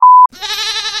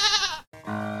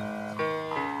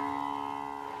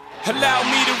Allow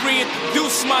me to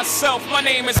reintroduce myself. My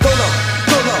name is GoatLow,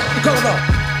 GoatLow, GoatLow.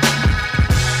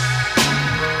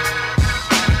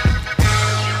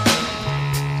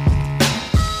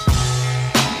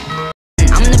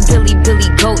 I'm the Billy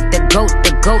Goat,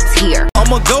 the goat's here.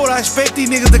 I'm a goat, I expect these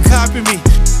niggas to copy me.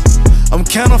 I'm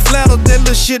kinda flattered, that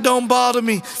little shit don't bother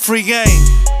me. Free game.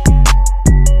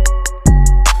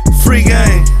 Free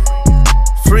game.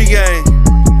 Free game.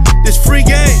 It's free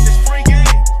game.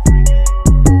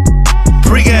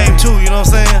 Free game too, you know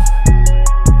what I'm saying?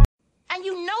 And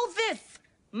you know this,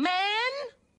 man?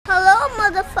 Hello,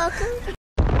 motherfucker.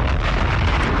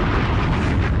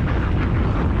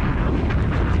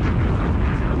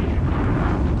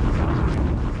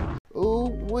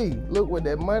 Ooh wee, look what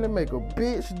that money make a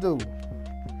bitch do.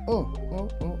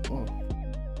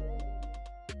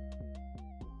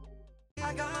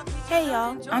 Hey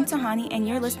y'all, I'm Tahani and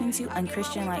you're listening to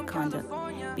Unchristian-like Conduct.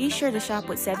 Be sure to shop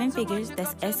with 7 figures,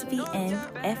 that's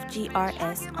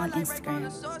SVNFGRS on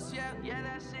Instagram.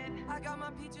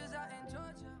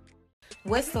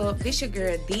 What's up? This your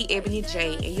girl, The Ebony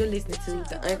J, and you're listening to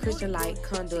the Unchristian-like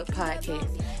Conduct podcast.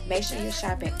 Make sure you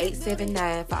shop at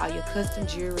 879 for all your custom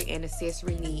jewelry and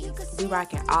accessory needs. We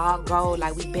rocking all gold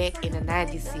like we back in the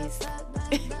 90s, sis.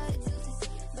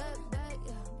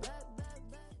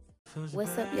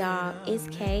 What's up, y'all? It's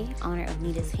Kay, owner of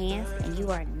Nita's Hands, and you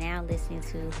are now listening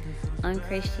to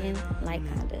Unchristian-like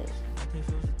Conduct.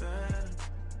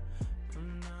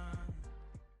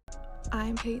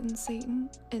 I'm Peyton Satan,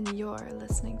 and you're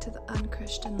listening to the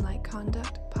Unchristian-like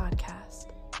Conduct podcast.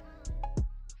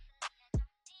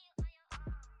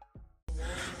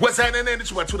 What's happening?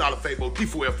 It's your $2 Fabo,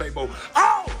 D4L Fabo.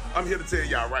 Oh! I'm here to tell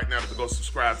y'all right now to go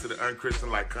subscribe to the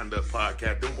Unchristian-like Conduct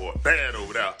podcast. Them boys bad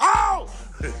over there. Oh!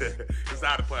 It's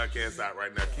out the podcast out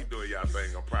right now. Keep doing y'all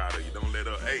thing. I'm proud of you. Don't let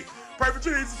up. Hey, pray for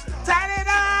Jesus. Turn it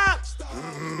up!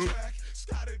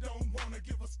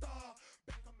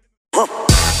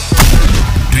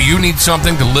 Do you need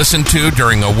something to listen to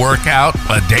during a workout,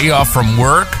 a day off from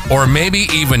work, or maybe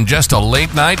even just a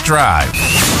late night drive?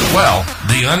 Well,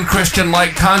 the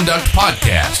Unchristian-like Conduct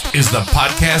podcast is the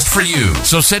podcast for you.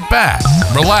 So sit back,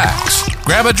 relax,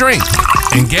 grab a drink,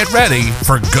 and get ready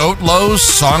for GoatLow's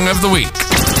Song of the Week.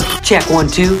 Check 1,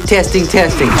 2, testing.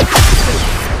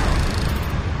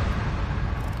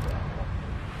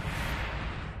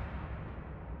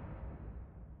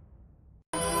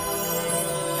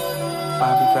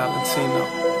 Bobby Valentino.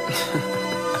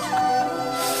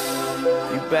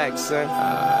 You back, son?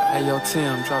 Hey, yo,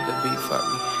 Tim, drop the beat for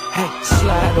me. Hey,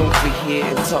 slide over here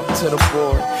and talk to the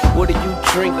board. What are you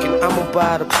drinking? I'ma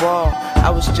buy the bar. I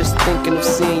was just thinking of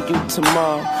seeing you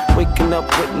tomorrow. Waking up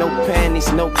with no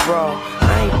panties, no bra.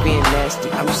 I ain't being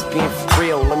nasty, I'm just being for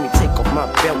real. Let me take off my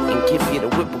belt and give you the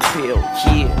whip appeal.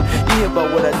 Yeah, you hear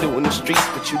about what I do in the streets,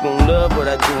 but you don't love what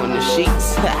I do in the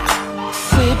sheets.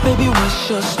 Say, baby, what's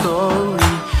your story?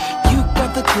 You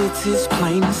got the goods, it's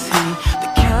plain to see. The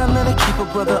kind that'll keep a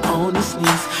brother on his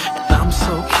knees. And I'm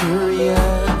so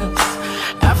curious.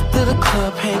 After the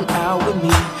club, hang out with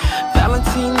me.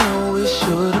 Valentino is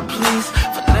sure to please.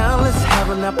 For now, let's have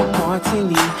an apple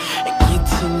martini and get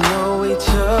to know each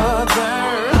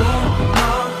other.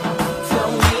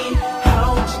 Tell me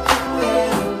how you do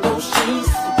that in those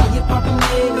sheets. When you're popping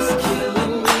in, it's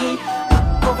killing me.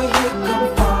 Look over here, come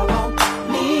follow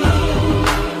me.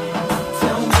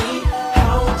 Tell me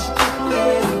how you do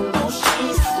that in those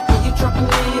sheets. When you're dropping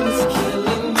in, it's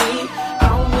killing me.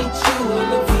 I'll meet you in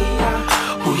the VI.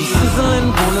 Oh, you sizzling,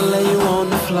 wanna lay you on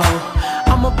the floor.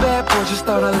 I'm a bad boy, just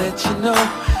thought I'd let you know.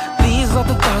 These are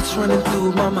the thoughts running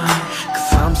through my mind,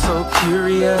 cause I'm so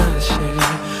curious,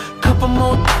 yeah. Couple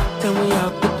more then we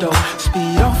out the door.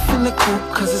 Speed off in the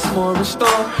coupe cause it's more in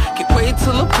store. Can't wait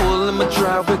till I pull in my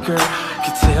driveway, girl.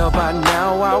 Can tell by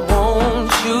now I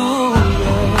want you,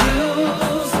 yeah.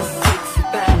 You's a sexy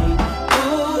thing.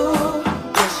 Ooh,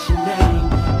 what's your name?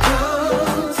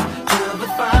 Cause you're the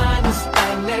finest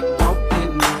thing that walked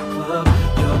in the club.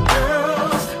 Your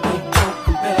girls, they don't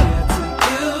compare to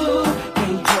you.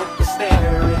 Can't help but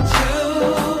stare at you.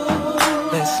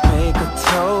 Let's make a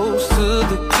toast to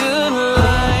the good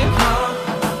life.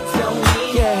 Tell me,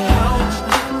 yeah, how you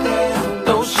do that in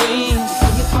those jeans.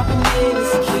 When you're popping in,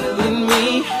 it's killing me.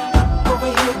 Look over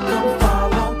here, come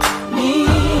follow me.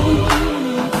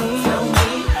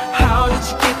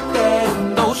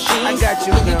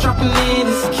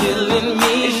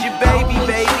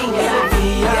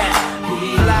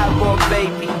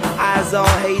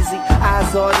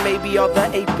 resort, maybe all the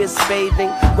ape is bathing.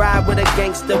 Ride with a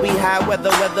gangster, we high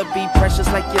weather be precious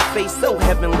like your face so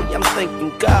heavenly. I'm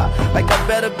thinking God, like I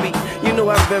better be. You know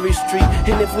I'm very street,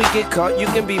 and if we get caught, you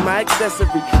can be my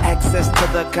accessory. Access to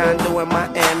the condo in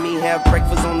Miami, have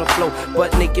breakfast on the floor,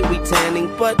 butt naked we tanning.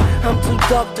 But I'm too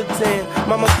dark to tan.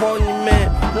 Mama calling you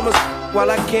man, while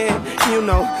I can, you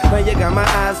know. Now you got my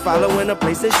eyes following the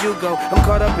places you go. I'm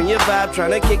caught up in your vibe,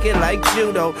 trying to kick it like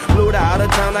judo. Flew out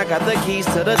of town, I got the keys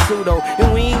to the Tudo.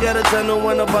 And we ain't gotta tell no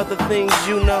one about the things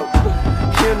you know.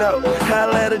 You know, I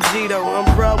let a Gito. I'm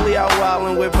probably out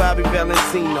wildin' with Bobby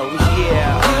Valentino.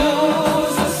 Yeah.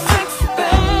 Who's the sexy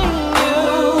thing?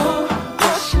 You,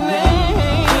 what's your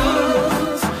name?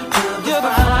 You're the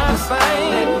finest thing.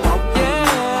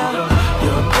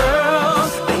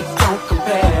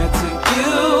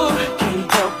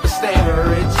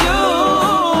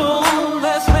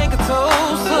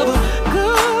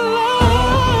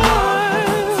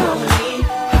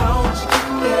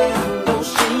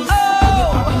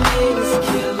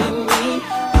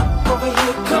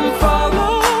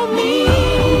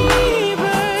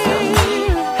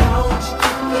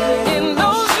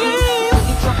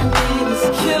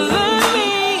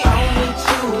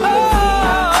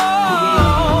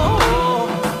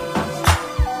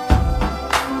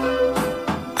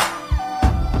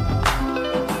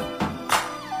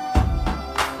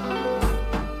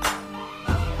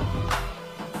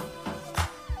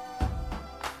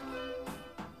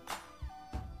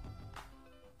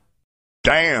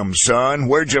 Damn, son,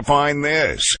 where'd you find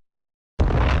this? Do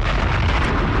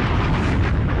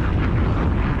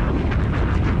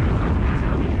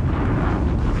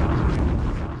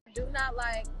not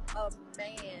like a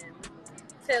man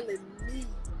telling me,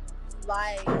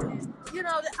 like, you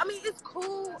know, I mean, it's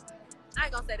cool. I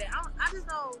ain't gonna say that. I just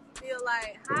don't feel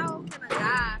like, how can a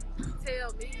guy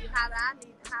tell me how to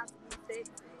be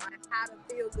sexy, like how to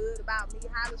feel good about me,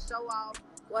 how to show off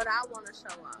what I want to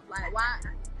show off? Like, why?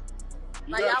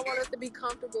 Like, y'all want us to be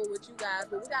comfortable with you guys,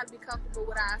 but we got to be comfortable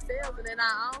with ourselves and in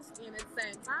our own skin at the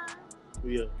same time.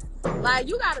 Yeah. Like,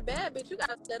 you got a bad bitch, you got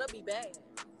to let her be bad.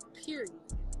 Period.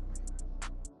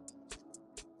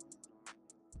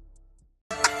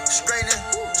 Straightening,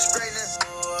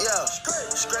 yeah.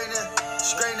 Straightening,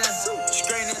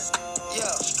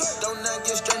 yeah. Don't not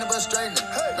get strained but straightening.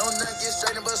 Don't not get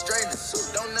strained but straightening.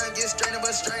 Don't not get strained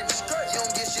but straightening. You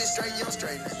don't get shit straight, you don't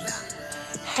straighten it.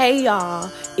 Hey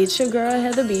y'all, it's your girl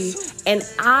Heather B, and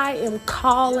I am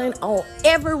calling on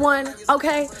everyone,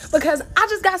 okay? Because I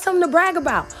just got something to brag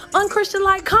about.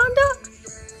 Unchristian-like conduct?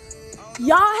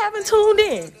 Y'all haven't tuned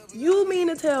in. You mean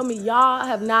to tell me y'all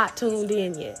have not tuned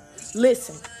in yet?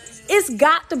 Listen, it's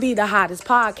got to be the hottest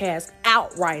podcast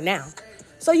out right now.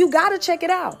 So you got to check it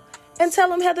out and tell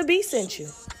them Heather B sent you.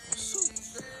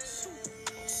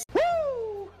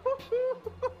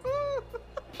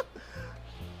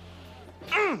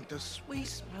 The sweet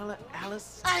smell of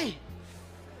Alice. Hey!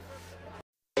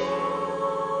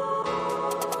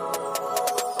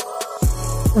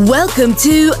 Welcome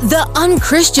to the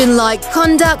Unchristian-like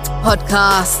Conduct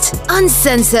podcast.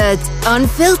 Uncensored,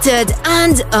 unfiltered,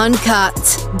 and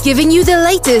uncut. Giving you the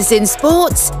latest in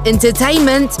sports,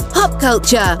 entertainment, pop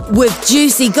culture, with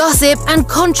juicy gossip and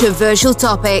controversial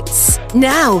topics.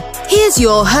 Now, here's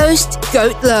your host,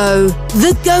 GoatLow.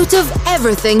 The goat of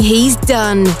everything he's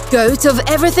done. Goat of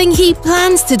everything he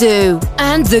plans to do.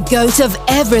 And the goat of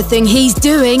everything he's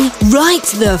doing right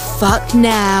the fuck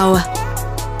now.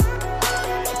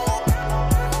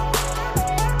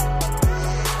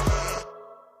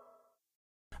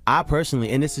 I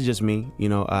personally, and this is just me, you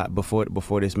know,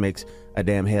 before this makes a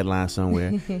damn headline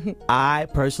somewhere, I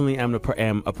personally am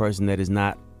a person that is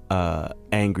not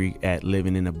angry at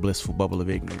living in a blissful bubble of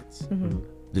ignorance. Mm-hmm.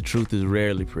 The truth is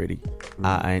rarely pretty,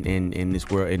 and in this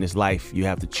world, in this life, you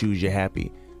have to choose your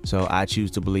happy. So I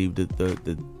choose to believe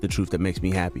the truth that makes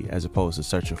me happy, as opposed to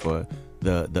searching for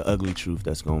the ugly truth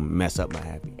that's gonna mess up my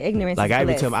happy. Ignorance. Like is I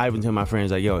bliss. even tell my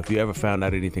friends, like, yo, if you ever found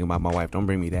out anything about my wife, don't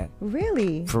bring me that.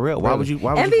 Really? For real? Why would you?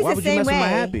 Why would Envy's you the mess same with my way.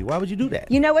 happy? Why would you do that?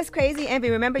 You know what's crazy,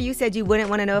 Envy? Remember you said you wouldn't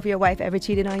want to know if your wife ever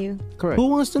cheated on you? Correct. Who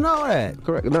wants to know that?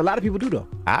 Correct. No, a lot of people do though.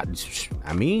 I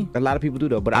mean, a lot of people do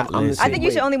though. But I'm the I think same you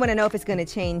way. should only want to know if it's going to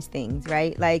change things,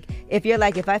 right? Like if you're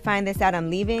like, if I find this out,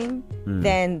 I'm leaving,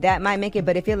 then that might make it.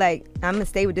 But if you're like, I'm gonna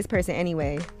stay with this person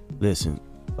anyway. Listen,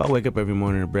 if I wake up every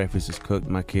morning and breakfast is cooked,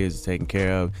 my kids is taken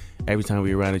care of, every time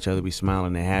we around each other, we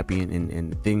smiling and happy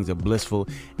and things are blissful,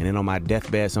 and then on my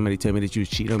deathbed, somebody tell me that you was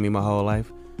cheating on me my whole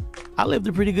life, I lived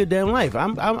a pretty good damn life.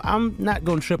 I'm not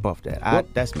gonna trip off that.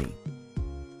 That's me.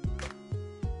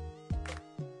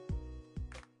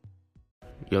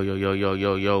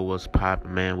 Yo, what's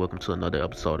poppin', man? Welcome to another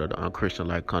episode of the Unchristian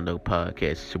Like Conduct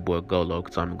Podcast. It's your boy GoatLow,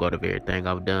 because I'm gonna go to everything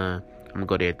I've done. I'm gonna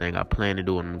go to everything I plan to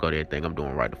do, and I'm gonna go to everything I'm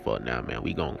doing right the fuck now, man.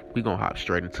 We gonna hop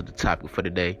straight into the topic for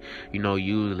today. You know,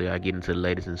 usually I get into the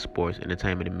latest in sports,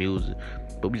 entertainment, and music,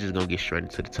 but we just gonna get straight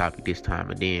into the topic this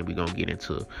time, and then we gonna get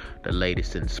into the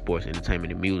latest in sports,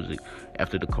 entertainment, and music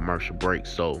after the commercial break.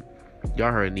 So,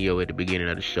 y'all heard Neyo at the beginning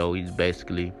of the show. He's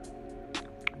basically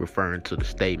referring to the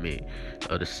statement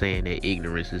of the saying that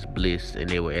ignorance is bliss, and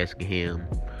they were asking him,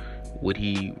 would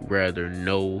he rather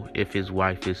know if his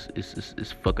wife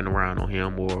is fucking around on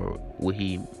him, or would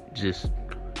he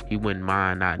wouldn't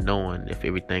mind not knowing if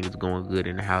everything is going good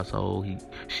in the household,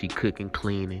 she cooking,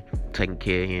 cleaning, taking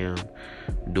care of him,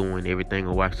 doing everything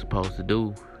a wife's supposed to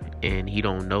do, and he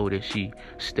don't know that she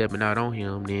stepping out on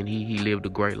him, then he lived a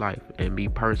great life. And me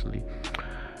personally,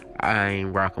 I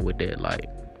ain't rocking with that. Like,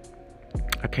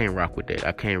 I can't rock with that.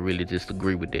 I can't really just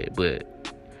agree with that.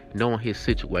 But knowing his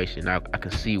situation, I can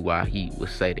see why he would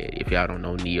say that. If y'all don't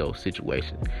know Neyo's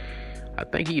situation, I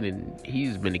think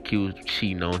he's been accused of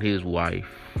cheating on his wife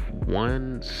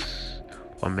once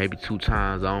or maybe 2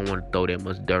 times. I don't want to throw that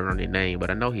much dirt on their name, but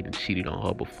I know he done cheated on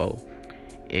her before,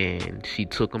 and she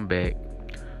took him back,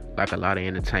 like a lot of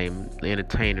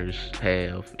entertainers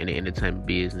have in the entertainment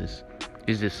business.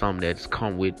 It's just something that's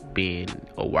come with being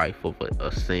a wife of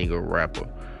a singer, rapper,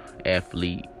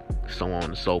 athlete, so on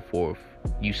and so forth.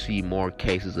 You see more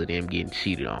cases of them getting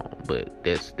cheated on, but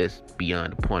that's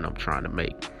beyond the point I'm trying to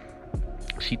make.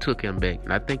 She took him back,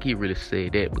 and I think he really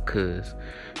said that because,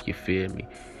 you feel me,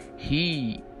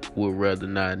 he would rather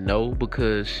not know,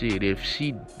 because shit, if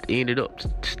she ended up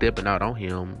stepping out on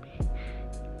him,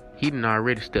 he done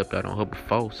already stepped out on her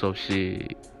before, so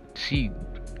shit, she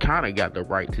kind of got the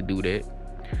right to do that,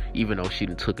 even though she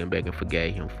done took him back and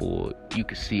forgave him for it. You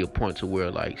could see a point to where,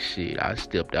 like, shit, I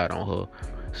stepped out on her,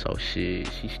 so shit,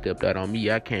 she stepped out on me.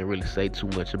 I can't really say too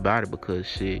much about it, because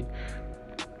shit,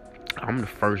 I'm the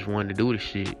first one to do the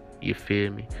shit. You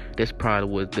feel me? That probably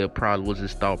was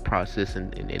his thought process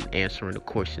in answering the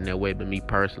question that way. But me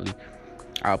personally,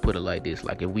 I'll put it like this: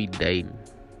 like, if we dating,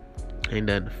 ain't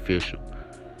nothing official.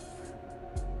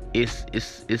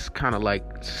 It's kind of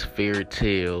like fairy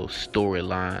tale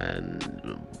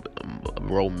storyline,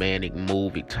 romantic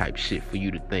movie type shit for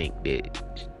you to think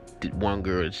that one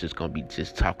girl is just gonna be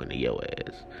just talking to your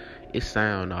ass. It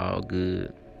sound all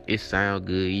good. It sound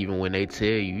good even when they tell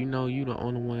you, you know, you the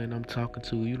only one I'm talking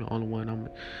to, you the only one I'm,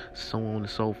 so on and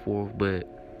so forth. But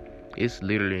it's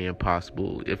literally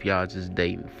impossible if y'all just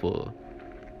dating for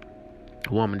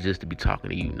a woman just to be talking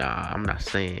to you. Nah, I'm not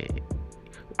saying.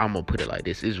 I'm gonna put it like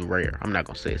this: it's rare. I'm not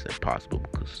gonna say it's impossible,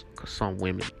 because some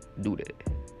women do that.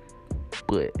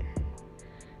 But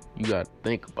you gotta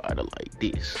think about it like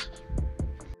this.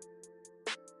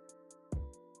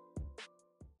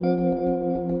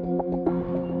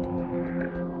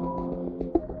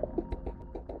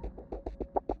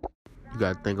 You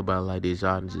gotta think about it like this: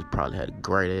 y'all just probably had a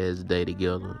great ass day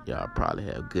together. Y'all probably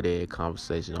had a good ass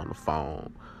conversation on the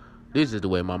phone. This is the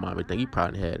way my mom would think. You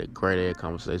probably had a great ass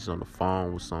conversation on the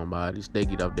phone with somebody. They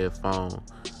get off that phone,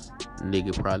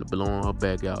 nigga probably blowing her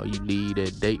back out. You leave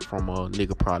that date from her,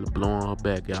 nigga probably blowing her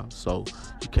back out. So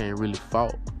you can't really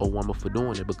fault a woman for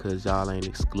doing it, because y'all ain't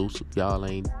exclusive. Y'all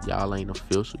ain't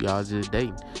official. Y'all just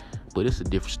dating. But it's a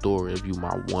different story if you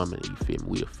my woman, you feel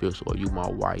me, we official, or you my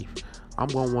wife. I'm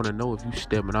gonna want to know if you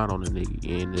stepping out on a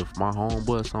nigga. And if my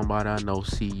homeboy, somebody I know,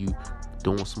 see you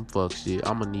doing some fuck shit,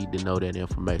 I'm gonna need to know that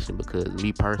information, because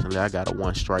me personally, I got a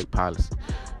 1-strike policy.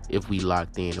 If we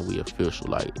locked in and we official,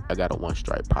 like, I got a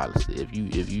 1-strike policy. If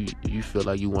you feel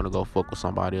like you want to go fuck with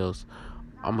somebody else,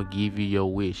 I'm gonna give you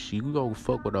your wish. You can go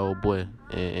fuck with the old boy,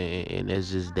 and that's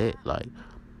just that. Like,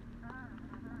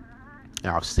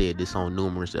 I've said this on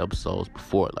numerous episodes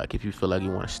before. Like, if you feel like you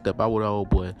want to step out with the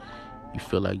old boy, you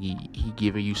feel like he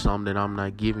giving you something that I'm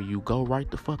not giving you, go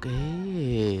right the fuck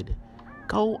ahead.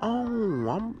 Go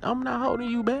on. I'm not holding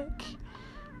you back.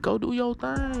 Go do your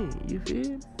thing. You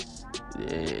feel me?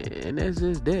 Yeah, and that's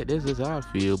just that. That's just how I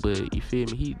feel. But you feel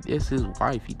me? That's his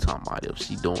wife. He talking about if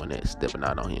she doing that, stepping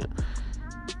out on him,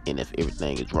 and if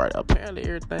everything is right. Apparently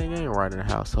everything ain't right in the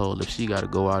household. If she got to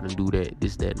go out and do that,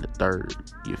 this, that, and the third.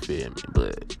 You feel me?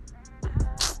 But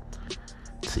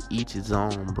to each his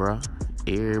own, bruh.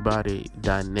 Everybody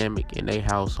dynamic in their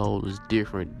household is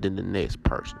different than the next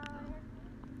person.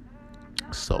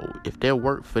 So if that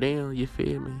worked for them, you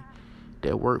feel me,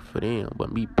 that worked for them.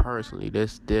 But me personally,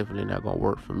 that's definitely not gonna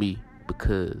work for me,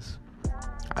 because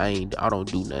I don't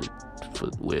do nothing for,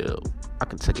 well, I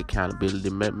can take accountability.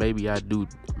 Maybe I do,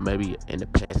 maybe in the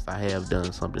past I have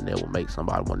done something that will make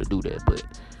somebody want to do that, but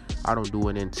I don't do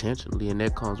it intentionally, and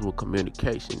that comes with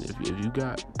communication. If you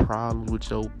got problems with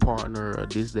your partner or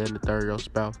this, that, and the third, your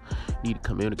spouse, you need to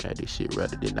communicate this shit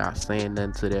rather than not saying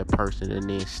nothing to that person and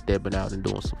then stepping out and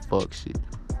doing some fuck shit.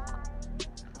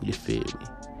 You feel me?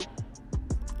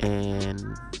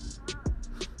 And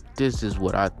this is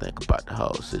what I think about the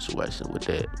whole situation with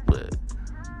that. But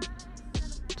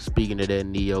speaking of that,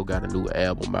 Neyo got a new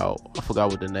album out. I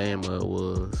forgot what the name of it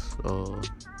was.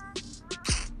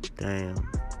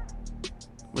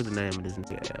 What the name of this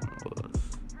new album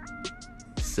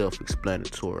was?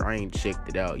 Self-explanatory. I ain't checked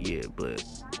it out yet, but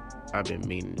I've been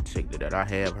meaning to check it out. I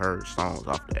have heard songs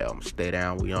off the album. Stay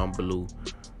Down, We On Blue,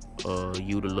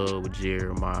 You the Love with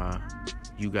Jeremiah,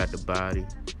 You Got the Body.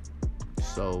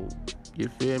 So, you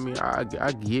feel me? I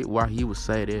get why he would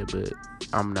say that, but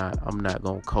I'm not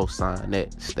gonna co-sign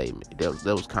that statement. That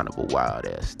was kind of a wild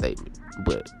ass statement.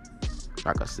 But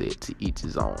like I said, to each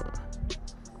his own.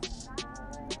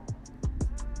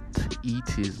 To each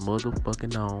his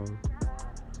motherfucking own.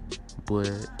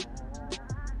 But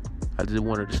I just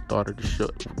wanted to start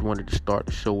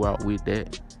the show out with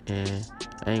that, and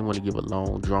I ain't want to give a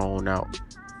long, drawn out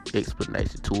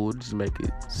explanation to it. Just make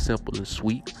it simple and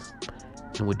sweet.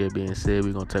 And with that being said,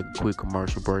 we're gonna take a quick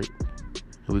commercial break,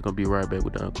 and we're gonna be right back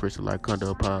with the Unchristian Like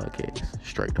Conduct podcast.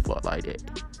 Straight the fuck like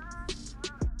that.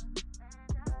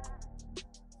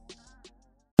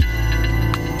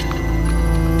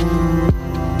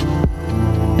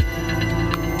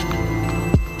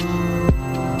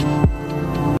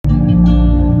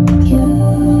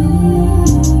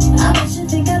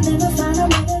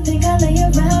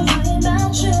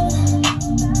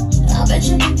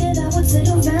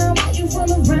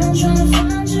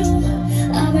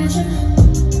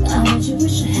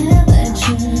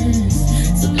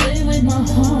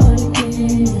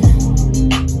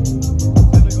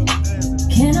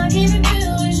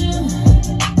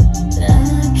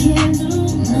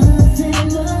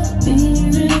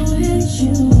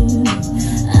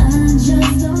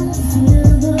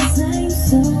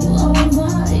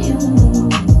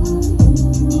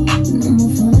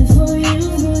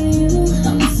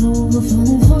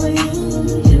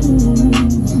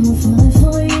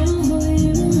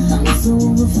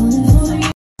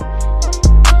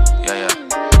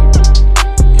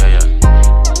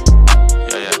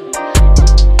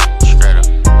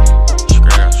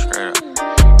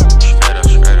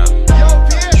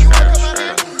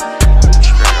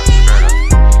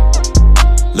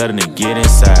 Let a nigga get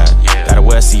inside. Gotta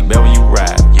wear a seatbelt when you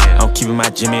ride. I'm keeping my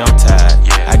Jimmy on tight.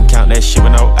 I can count that shit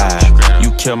with no eye.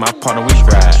 You kill my partner, we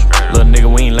ride. Little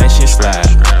nigga, we ain't letting shit slide.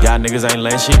 Y'all niggas ain't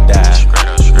letting shit die.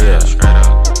 Yeah.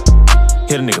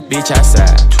 Hit a nigga bitch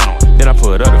outside. Then I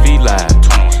put up the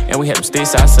V-Live. And we had them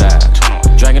sticks outside.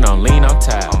 Drinking on lean on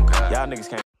tile. Y'all niggas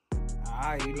can't.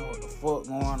 Alright, you know what the fuck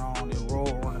going on? This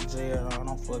road running jail on.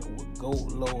 I'm fucking with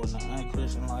GoatLow and the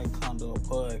Unchristian Like Conduct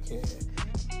podcast.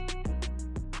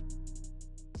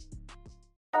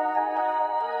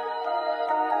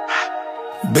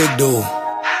 Big dude.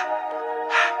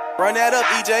 Run that up,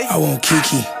 EJ. I want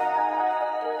Kiki.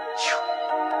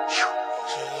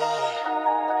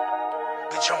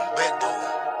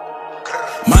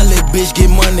 My little bitch get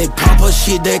money, pop her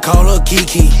shit, they call her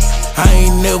Kiki. I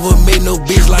ain't never met no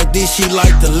bitch like this, she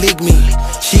like to lick me.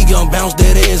 She gon' bounce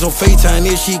that ass on FaceTime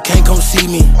if she can't come see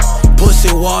me.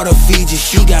 Pussy water Fiji,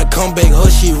 she got comeback, her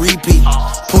shit repeat.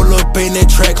 Pull up in that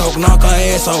track, hope knock her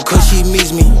ass off cause she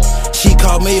miss me. She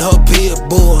called me her pit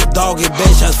bull, doggy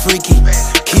bad shots freaky.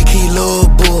 Kiki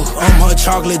love bull, I'm her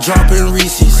chocolate dropping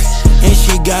Reese's. And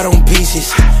she got on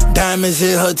pieces, diamonds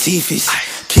in her teethies.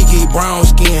 Kiki brown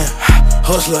skin,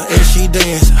 hustler and she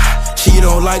dance. She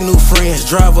don't like new friends,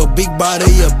 drive a big body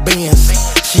of Benz.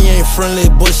 She ain't friendly,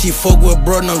 but she fuck with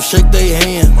bro, them shake they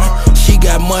hand. She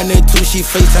got money too, she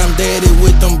FaceTime daddy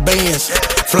with them bands.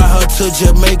 Fly her to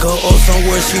Jamaica or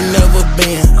somewhere she never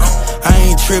been. I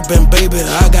ain't tripping, baby,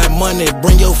 I got money,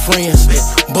 bring your friends.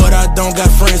 But I don't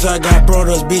got friends, I got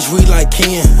brothers, bitch, we like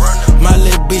kin. My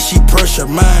little bitch, she pressure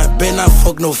mine, bet not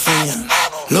fuck no fan.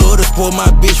 Love to spoil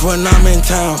my bitch when I'm in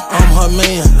town, I'm her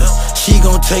man. She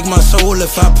gon' take my soul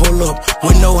if I pull up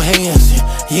with no hands.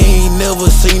 You ain't never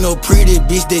seen no pretty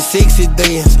bitch that sexy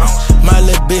dance. My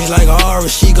little bitch like Aura,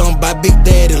 she gon' buy Big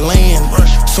Daddy land.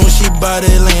 Soon she buy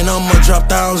that land, I'ma drop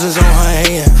thousands on her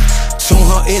hand. Soon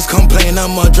her ex complain,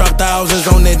 I'ma drop thousands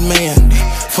on that man.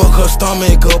 Fuck her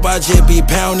stomach up, I just be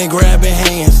pounding, grabbing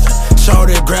hands.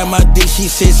 Shorty grab my dick, she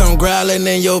says I'm growling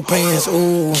in your pants.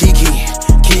 Ooh, Kiki,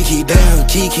 Kiki, damn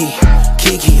Kiki,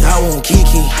 Kiki, I want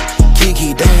Kiki.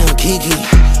 Kiki, damn Kiki,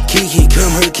 Kiki,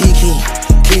 come here Kiki,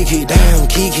 Kiki, damn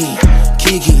Kiki,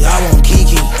 Kiki, I want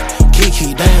Kiki,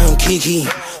 Kiki, damn Kiki.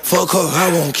 Fuck her, I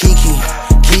want Kiki.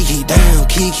 Kiki down,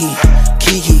 Kiki.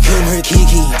 Kiki, come here,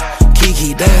 Kiki.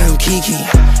 Kiki down, Kiki.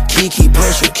 Kiki,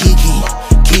 pressure, Kiki.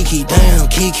 Kiki down,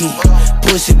 Kiki.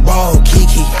 Pussy ball,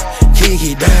 Kiki.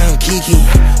 Kiki down, Kiki.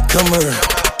 Come here.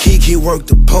 Kiki work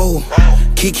the pole.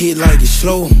 Kiki like it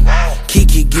slow.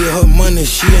 Kiki get her money,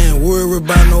 she ain't worried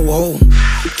about no hoe.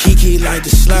 Kiki like to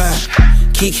slide.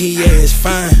 Kiki ass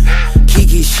fine.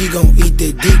 Kiki, she gon' eat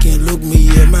that dick and look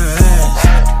me in my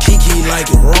eyes. Kiki like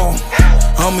it raw.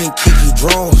 I'm in Kiki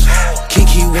draws.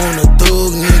 Kiki want a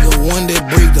thug nigga, one that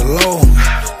break the law.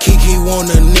 Kiki want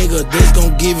a nigga that's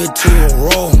gon' give it to her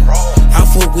raw. I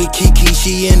fuck with Kiki,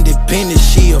 she independent,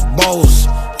 she a boss.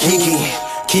 Kiki,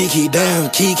 Kiki down,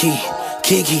 Kiki.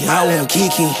 Kiki, I want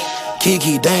Kiki.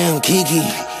 Kiki down, Kiki.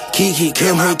 Kiki,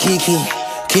 come here, Kiki.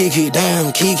 Kiki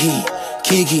down, Kiki.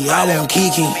 Kiki, I want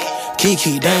Kiki.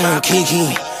 Kiki down,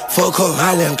 Kiki. Fuck her,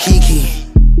 I want Kiki.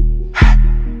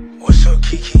 What's up,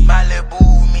 Kiki? My little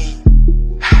boo me.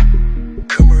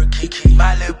 Come here, Kiki.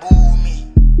 My little boo me.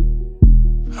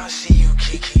 I see you,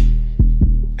 Kiki.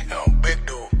 Big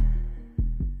dude.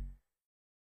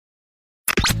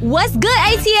 What's good,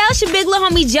 ATL? It's your big little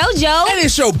homie JoJo. And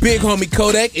it's your big homie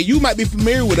Kodak, and you might be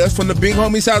familiar with us from the Big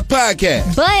Homie South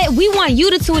podcast. But we want you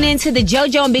to tune in to the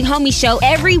JoJo and Big Homie show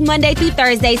every Monday through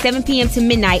Thursday, 7 p.m. to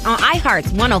midnight on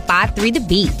iHeart's 105.3 The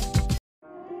Beat.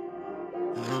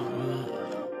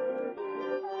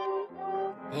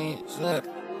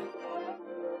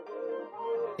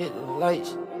 Hit the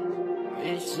lights.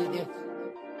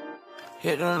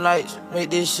 Hit them lights.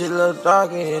 Make this shit look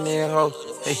darker in there, ho.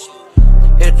 Hey.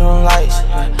 Hit them lights.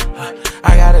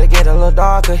 I gotta get a little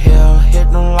darker here.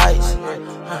 Hit them lights.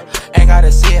 Ain't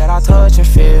gotta see it, I touch and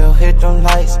feel. Hit them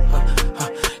lights.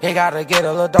 You gotta get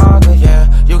a little darker,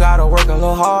 yeah. You gotta work a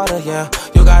little harder, yeah.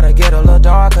 You gotta get a little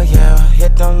darker, yeah.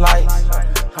 Hit them lights.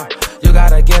 You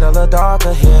gotta get a little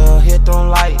darker here. Hit them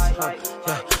lights.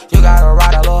 You gotta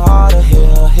ride a little harder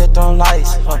here. Hit them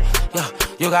lights.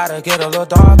 You gotta get a little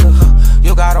darker.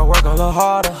 You gotta work a little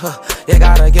harder. You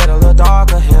gotta get a little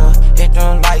darker here. Hit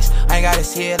them lights. I ain't gotta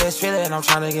see it, let's feel it. I'm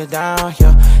tryna get down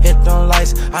here. Hit them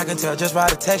lights. I can tell just by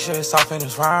the texture, it's soft and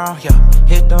it's round. Yeah.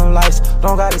 Hit them lights.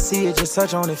 Don't gotta see it, just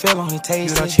touch on it, feel on it,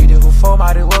 taste it. You done cheated before,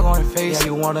 might as well gonna face it.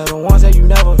 You one of the ones that you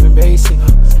never been basic.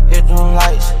 Hit them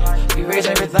lights. Erase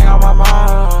everything on my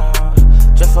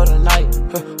mind. Just for the night.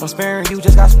 I'm sparing you,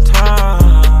 just got some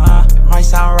time. It might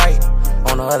sound right.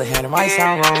 On the other hand, it might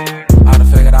sound wrong. I done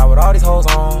figured out what all these hoes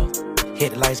on.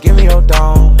 Hit the lights, give me your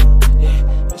dome.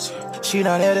 Yeah. She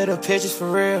done edited the pictures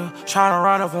for real. Tryna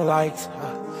run up her likes.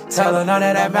 Tell her none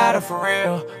of that matter for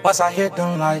real. Once I hit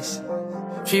them lights.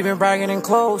 She been bragging in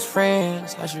close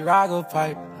friends. How she rock a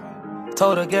pipe.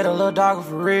 Told her get a little darker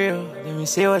for real. Let me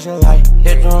see what you like.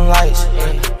 Hit them lights.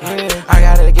 I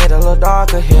gotta get a little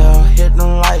darker here. Hit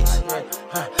them lights.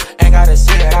 Ain't gotta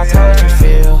see it, I touch and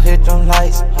feel. Hit them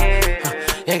lights.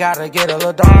 You gotta get a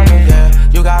little darker, yeah.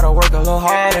 You gotta work a little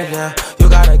harder, yeah. You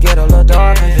gotta get a little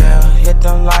darker, yeah. Hit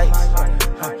them lights.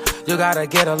 You gotta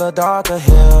get a little darker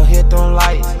here. Hit them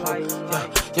lights.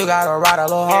 You gotta ride a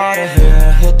little harder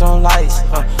here. Hit them lights.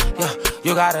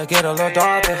 You gotta get a little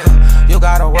darker. You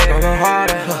gotta work a little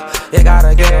harder. You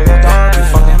gotta get a little darker. You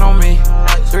fucking on me.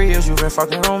 3 years you been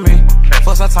fucking on me.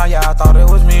 For some time, yeah, I thought it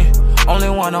was me. Only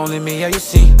one, only me, yeah, you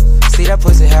see. See that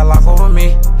pussy had lock over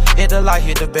me. Hit the light,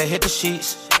 hit the bed, hit the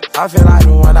sheets. I feel like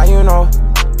the one that you know.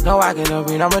 No, I can never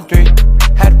be number 3.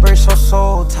 Had to break so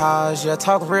soul ties. Yeah,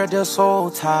 talk real deal soul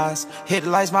ties. Hit the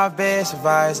lights, my best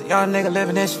advice. Young nigga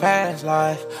living this fast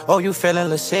life. Oh, you feeling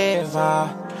the shit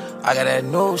vibe. I got that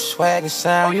new swag and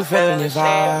sound. You feeling the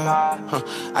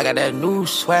vibe. I got that new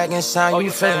swag and sound.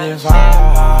 You feeling the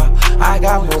vibe. I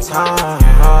got more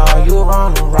time. You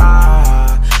on the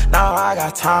ride. Now I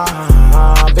got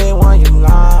time. Been when you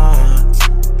lying.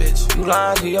 Bitch, you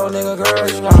lying to your nigga, girl,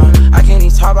 you lying. I can't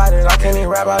even talk about it, I can't even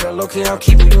rap about it. Look here, I'm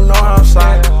keeping you know I'm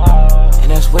sliding.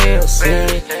 And that's well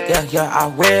said, yeah, I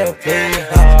will pay.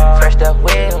 Fresh that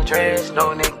well dress,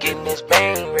 no nigga getting this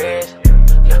bang rest.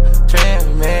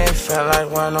 Dream man, felt like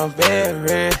one on bed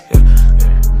rest.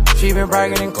 She been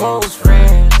bragging in close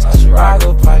friends. I should ride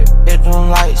a pipe, hit them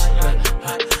lights.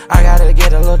 I gotta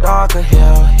get a little darker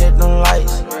here, hit them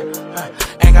lights.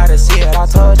 Ain't gotta see it, I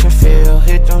touch and feel,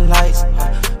 hit them lights.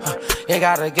 You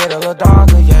gotta get a little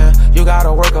darker, yeah. You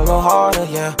gotta work a little harder,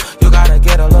 yeah. You gotta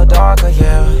get a little darker,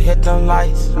 yeah. Hit them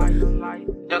lights.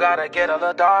 You gotta get a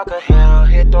little darker, yeah.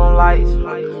 Hit them lights.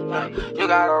 You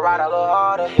gotta ride a little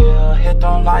harder, yeah. Hit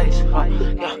them lights.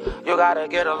 You gotta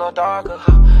get a little darker.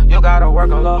 You gotta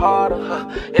work a little harder.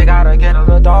 You gotta get a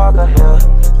little darker, yeah.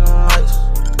 Hit them lights.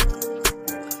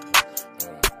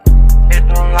 Hit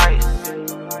them lights.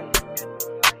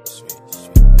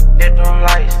 Hit them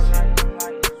lights.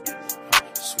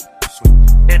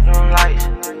 Hit them lights.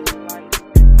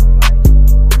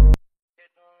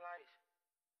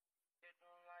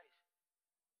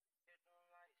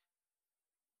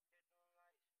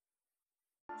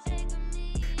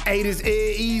 Hey, this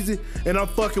Ed Easy, and I'm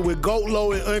fucking with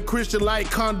GoatLow and Unchristian Like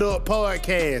Conduct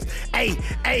Podcast. Hey,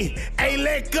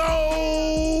 let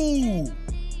go!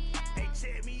 Hey,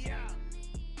 check me out.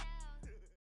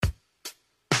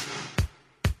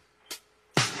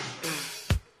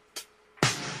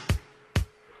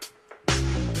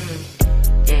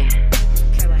 Yeah.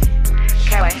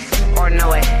 K-Way. Or no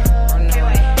way.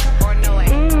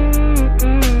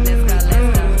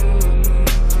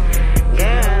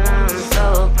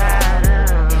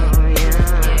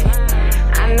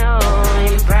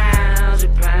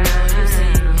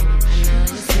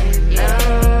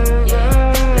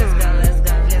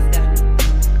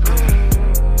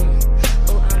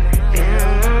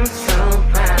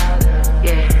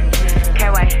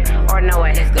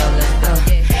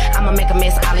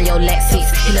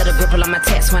 On my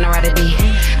text when I ride a D.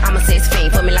 I'm a sex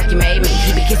fiend, for me like you made me.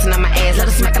 He be kissing on my ass,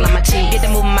 let her smacking on my cheek. Get to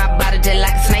moving my body just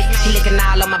like a snake. He licking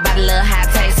all on my body, little high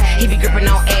taste. He be gripping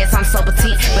on ass, I'm so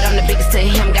petite, but I'm the biggest to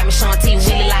him. Got me showing teeth,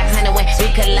 really like honey when we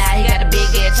collide. He got a big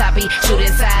ass choppy, shoot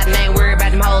inside, and ain't worried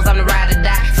about them hoes. I'm the ride or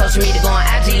die. Social media going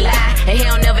IG live, and he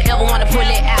don't never ever wanna pull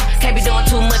it out. Can't be doing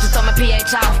too much to throw my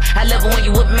pH off. I love it when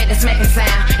you whip, make the smacking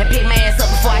sound, and pick my ass up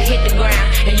before I hit the ground.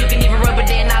 And you can even rub it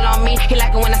in all on me. He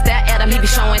like it when I stare at him, he be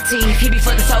showing teeth. He be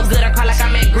fucking so good, I cry like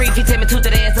I'm at grief. He tell me tooth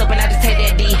that ass up and I just take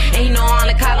that D. And he know I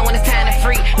only call him when it's time to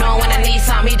free. Knowing when I need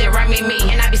something, he just write me.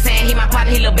 And I be saying he my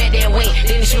partner, he look bad that wink.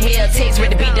 Then he shoot me a text,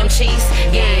 ready to beat them cheeks.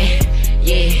 Yeah.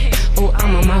 Ooh,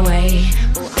 I'm on my way.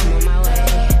 Ooh, I'm on my way.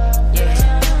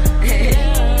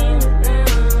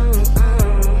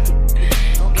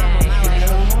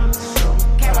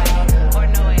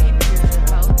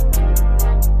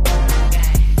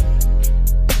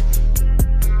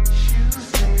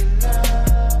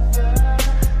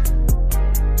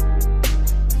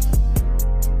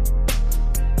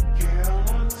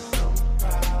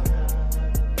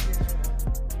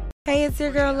 Hey, it's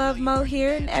your girl Love Mo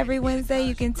here, and every Wednesday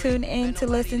you can tune in to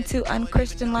listen to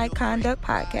Unchristian Like Conduct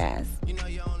Podcast.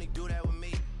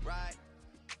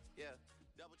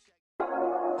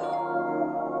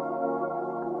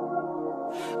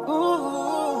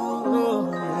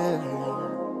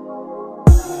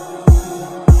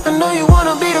 I know you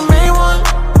wanna be the main one.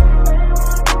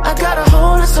 I got a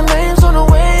whole list of names on the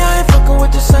way, I ain't fucking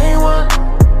with the same one.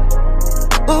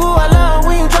 Ooh, I love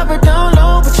when you drop it down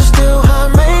low, but you're still high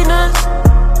maintenance.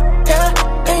 Yeah,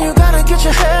 and you gotta get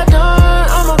your hair done.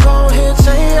 I'ma go ahead and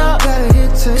say up.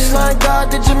 It's like God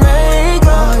did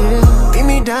Jamaica. Meet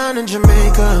me down in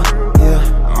Jamaica. Yeah,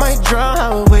 I might draw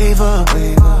how a wave up.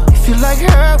 If you like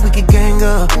her, we could gang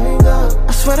up.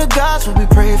 I swear to God's what we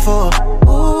pray for.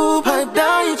 Ooh, pipe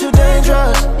down, you too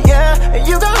dangerous. Yeah, and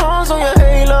you got horns on your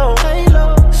halo.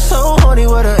 So horny,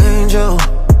 what an angel.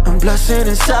 I'm blushing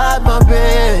inside my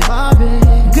bed.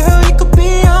 Girl, you could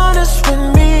be honest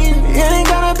with me. It ain't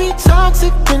gotta be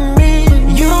toxic with me.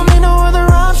 You don't need no other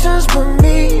options but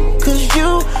me. Cause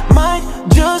you might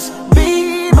just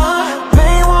be my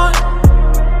main one.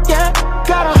 Yeah,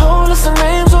 got a whole list of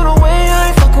names on the way. I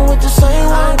ain't fucking with the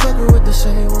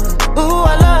same one. Ooh,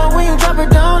 I love when you drop it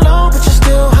down low, but you're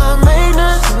still high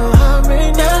maintenance.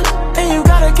 Yeah, and you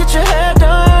gotta get your hair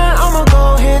done. I'ma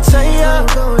go ahead and say yeah.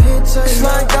 It's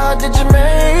like God did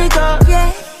Jamaica.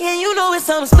 Yeah, you know it's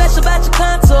something special about your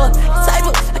contour. Type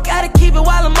of, I gotta keep it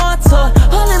while I'm on tour.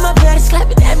 All in my body,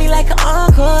 slapping at me like an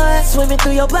encore. Swimming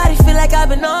through your body, feel like I've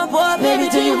been on board. Baby,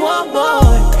 do you want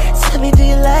more? Tell me, do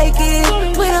you like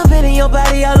it? When I'm in your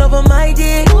body all over my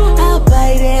dick, I'll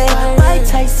bite it. Mike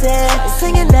Tyson,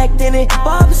 singing, acting it.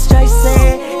 Barbra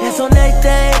Streisand, that's on that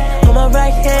thing. On my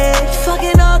right hand,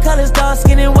 fucking all colors, dark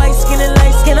skin and white skin and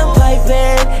light skin. I'm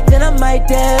piping, then I might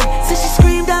dab. Since she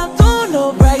screamed out, don't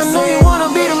know right. I know you wanna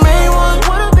be the main one.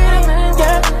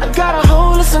 Yeah, I got a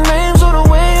whole list of names on the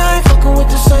way. I ain't fucking with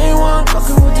the same one.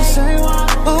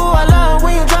 Ooh, I love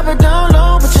when you drop it down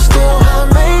low, but you're still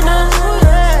high maintenance.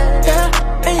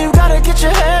 Yeah, and you gotta get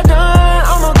your hair done.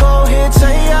 I'ma go ahead and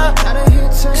say yeah.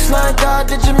 It's like God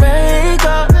did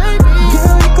Jamaica.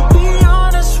 Girl, you could be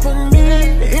honest with me.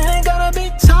 It ain't gotta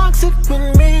be toxic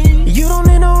with me. You don't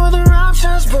need no other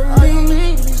options but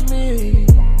me.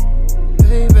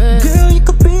 Girl, you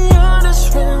could be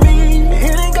honest with me.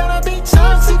 It ain't gotta be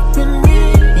toxic with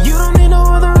me. You don't need no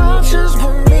other options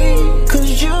but me.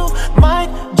 Cause you might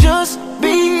just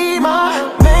be my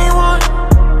main one.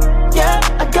 Yeah,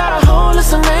 I got a whole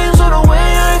list of names on the way.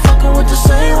 I ain't fucking with the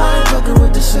same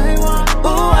one. Ooh,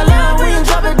 I love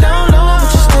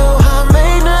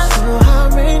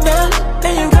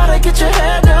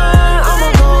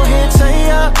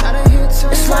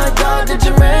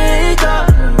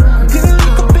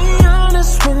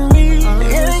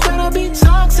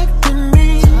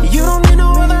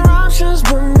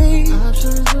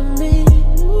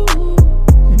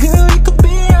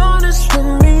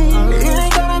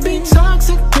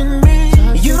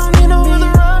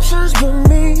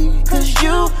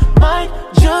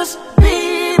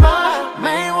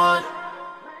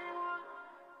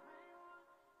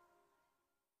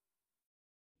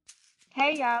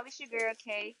Hey y'all, it's your girl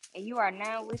Kay, and you are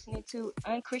now listening to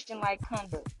Unchristian-like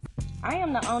Conduct. I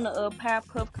am the owner of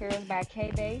Powerpuff Curls by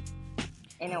K-Bay,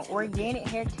 and an organic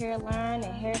hair care line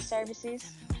and hair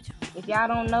services. If y'all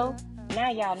don't know,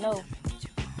 now y'all know.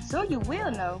 Soon you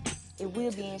will know. It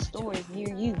will be in stores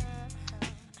near you.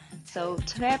 So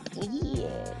tap in,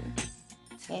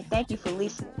 and thank you for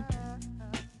listening.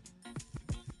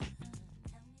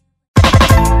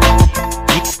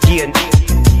 Yeah,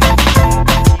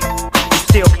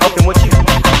 still fucking with you.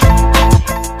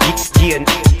 Yeah,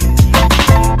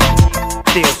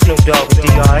 still Snoop Dogg with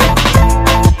D.I.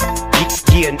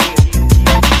 Yeah,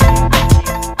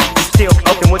 still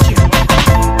fucking with you.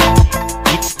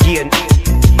 Yeah,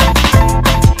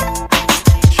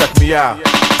 check me out.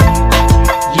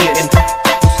 Yeah,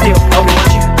 still fucking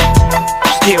with you.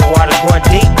 Still waters run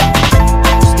deep.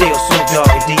 Still Snoop Dogg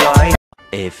with D.I.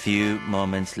 A few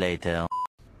moments later.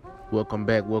 Welcome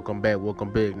back.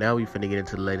 Now we finna get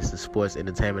into the latest in sports,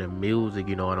 entertainment, and music,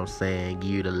 you know what I'm saying? Give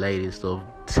you the latest of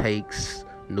takes,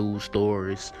 news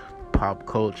stories, pop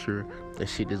culture, and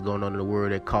shit that's going on in the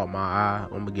world that caught my eye.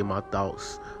 I'm gonna get my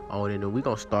thoughts on it, and we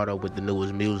gonna start off with the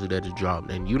newest music that just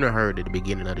dropped. And you done heard at the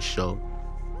beginning of the show.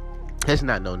 That's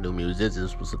not no new music. This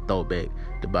just was a throwback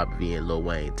to Bobby V and Lil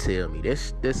Wayne. Tell Me.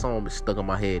 This song been stuck in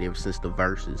my head ever since the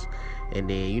verses. And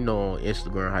then, you know, on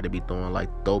Instagram, how they be throwing like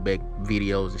throwback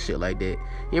videos and shit like that.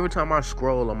 Every time I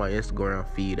scroll on my Instagram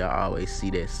feed, I always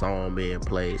see that song being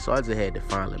played. So I just had to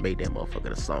finally make that motherfucker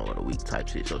the song of the week type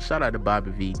shit. So shout out to Bobby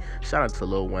V. Shout out to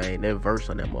Lil Wayne. That verse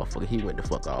on that motherfucker, he went the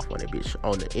fuck off on that bitch.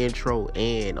 On the intro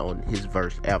and on his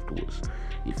verse afterwards.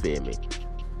 You feel me?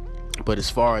 But as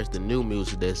far as the new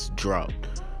music that's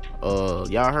dropped,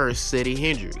 y'all heard Ceddy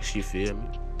Hendrix, you feel me?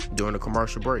 During the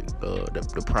commercial break,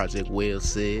 the project Well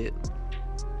Said.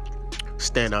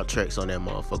 Standout tracks on that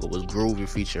motherfucker was Groovy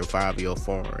featuring 5-Year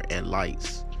Foreign and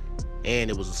Lights. And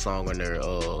it was a song on there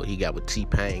he got with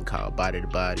T-Pain called Body to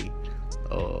Body.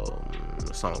 A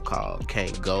song called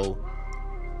Can't Go.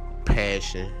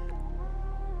 Passion.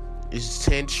 It's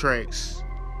 10 tracks.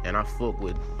 And I fuck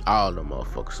with all them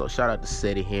motherfuckers. So shout out to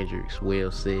Ceddy Hendrix, Well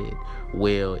Said,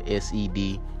 Well,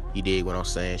 S-E-D. You dig what I'm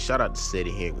saying? Shout out to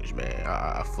Ceddy Hendrix, man.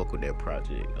 I fuck with that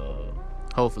project.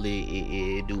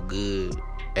 Hopefully it do good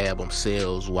album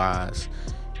sales wise.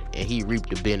 And he reaped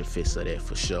the benefits of that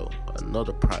for sure.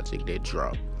 Another project that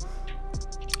dropped.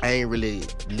 I ain't really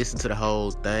listened to the whole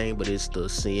thing, but it's the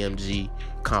CMG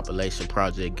compilation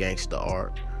project Gangsta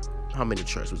Art. How many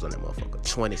tracks was on that motherfucker?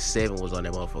 27 was on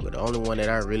that motherfucker. The only one that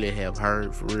I really have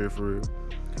heard for real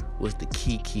was the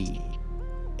Kiki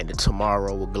and the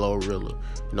Tomorrow with Glorilla. You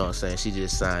know what I'm saying? She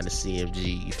just signed the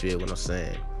CMG. You feel what I'm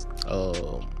saying?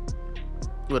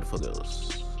 What the fuck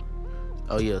else?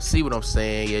 Oh yeah, see what I'm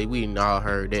saying? Yeah, we didn't all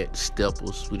heard that.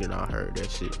 Stepples, we didn't all heard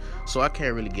that shit. So I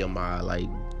can't really give my like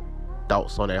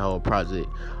thoughts on that whole project.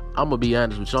 I'm gonna be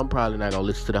honest with you. I'm probably not gonna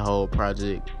listen to the whole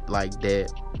project like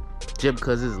that. Just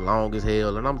because it's long as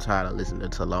hell, and I'm tired of listening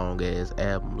to long ass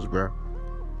albums, bro.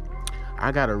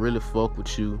 I gotta really fuck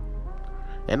with you.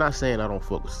 And not saying I don't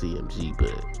fuck with CMG,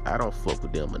 but I don't fuck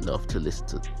with them enough to listen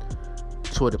to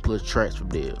 20 plus tracks from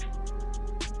them.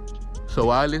 So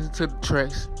I listen to the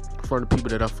tracks from the people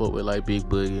that I fuck with, like Big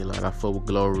Boogie, like I fuck with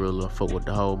Glorilla, I fuck with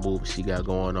the whole movie she got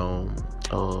going on.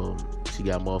 She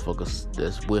got motherfuckers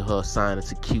that's with her signing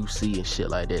to QC and shit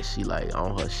like that. She like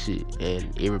on her shit,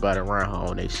 and everybody around her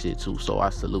on that shit too. So I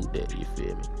salute that. You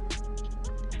feel me?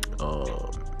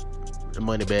 The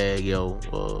Moneybag, yo,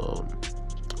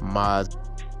 Maz.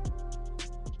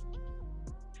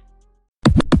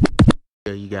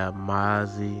 You got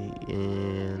Mozzie,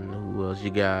 and who else?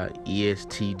 You got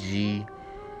ESTG,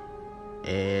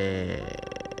 and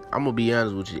I'm gonna be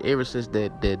honest with you. Ever since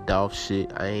that Dolph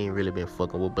shit, I ain't really been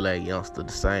fucking with Black Youngster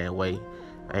the same way.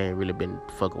 I ain't really been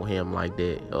fucking with him like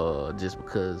that. Just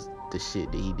because the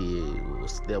shit that he did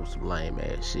was some lame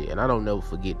ass shit, and I don't never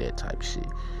forget that type of shit.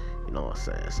 You know what I'm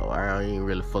saying? So I ain't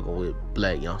really fucking with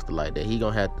Black Youngster like that. He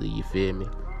gonna have to, you feel me?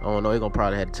 I don't know, he gonna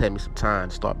probably have to take me some time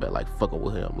to start back like fucking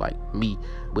with him like me.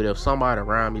 But if somebody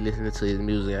around me listening to his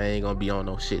music, I ain't gonna be on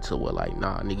no shit to where like,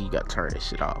 nah, nigga, you gotta turn this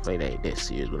shit off. It ain't that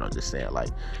serious, but I'm just saying,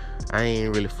 like, I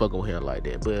ain't really fucking with him like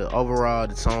that. But overall,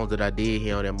 the songs that I did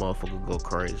hear on that motherfucker go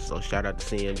crazy. So shout out to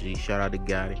CMG, shout out to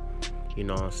Gotti. You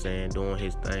know what I'm saying? Doing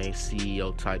his thing,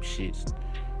 CEO type shits.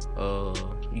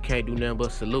 You can't do nothing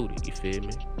but salute it, you feel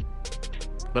me?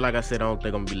 But like I said, I don't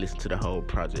think I'm gonna be listening to the whole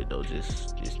project though.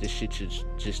 Just this shit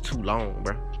just too long,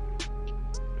 bro.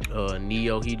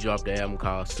 Neyo, he dropped the album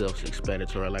called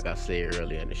Self-Explanatory, like I said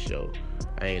earlier in the show.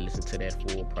 I ain't listened to that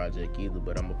full project either,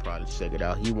 but I'm gonna probably check it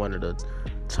out. He one of the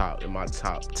in my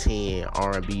top 10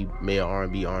 R&B, male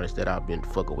R&B artists that I've been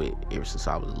fucking with ever since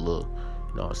I was little.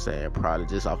 You know what I'm saying? Probably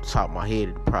just off the top of my head,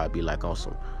 it'd probably be like on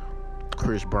some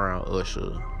Chris Brown,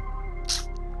 Usher,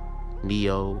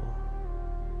 Neyo,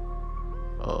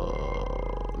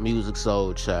 Music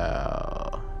Soul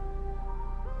Child,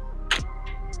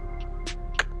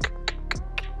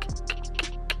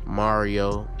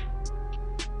 Mario.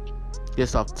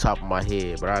 Just off the top of my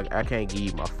head, but I can't give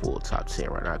you my full top 10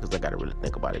 right now because I gotta really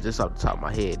think about it. Just off the top of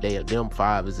my head, them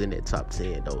 5 is in that top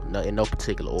 10 though, in no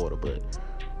particular order, but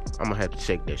I'm gonna have to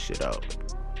check that shit out.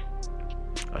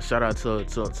 A shout out to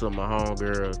my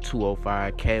homegirl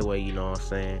 205 K-Way, you know what I'm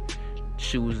saying?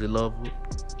 Choose the Lover.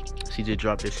 She just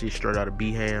dropped that shit straight out of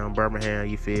Birmingham,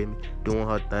 you feel me? Doing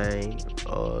her thing,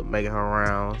 making her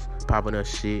rounds, popping her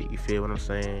shit, you feel what I'm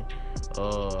saying?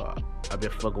 I've been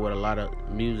fucking with a lot of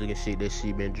music and shit that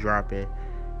she been dropping.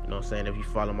 You know what I'm saying? If you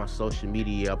follow my social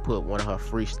media, I put one of her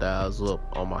freestyles up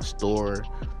on my story.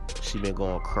 She been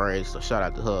going crazy. So shout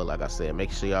out to her. Like I said,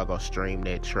 make sure y'all go stream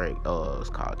that track. It's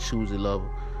called Choose the Lover,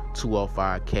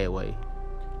 205 K-Way.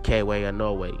 K-Way or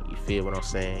no way. You feel what I'm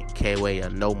saying? K-Way or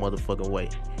no motherfucking way.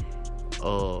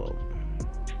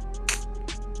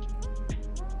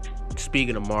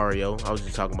 Speaking of Mario, I was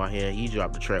just talking about him. He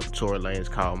dropped a track for Tory Lanez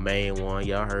called Main One.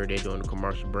 Y'all heard that during the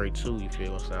commercial break too. You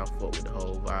feel what I'm saying? I fuck with the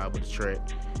whole vibe of the track.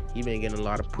 He been getting a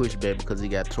lot of pushback because he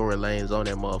got Tory Lanez on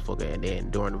that motherfucker. And then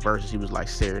during the verses, he was like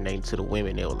serenading to the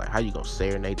women. They were like, how you gonna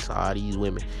serenade to all these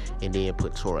women and then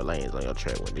put Tory Lanez on your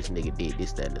track when this nigga did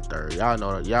this, that, and the third? Y'all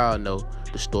know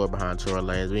the story behind Tory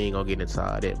Lanez. We ain't gonna get into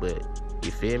all that, but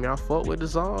you feel me? I fuck with the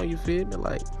song. You feel me?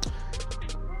 Like,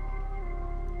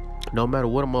 no matter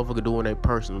what a motherfucker do in their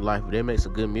personal life, if they make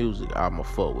some good music, I'ma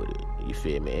fuck with it. You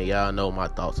feel me? And y'all know my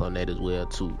thoughts on that as well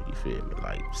too. You feel me?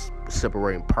 Like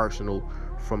separating personal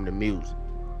from the music.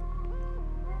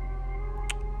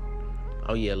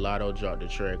 Oh yeah, Lotto dropped a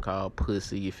track called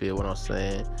Pussy. You feel what I'm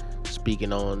saying?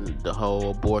 Speaking on the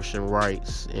whole abortion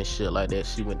rights and shit like that,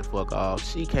 she went the fuck off.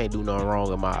 She can't do nothing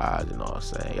wrong in my eyes. You know what I'm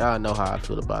saying? Y'all know how I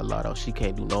feel about Lotto. She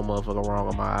can't do no motherfucker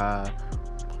wrong in my eyes.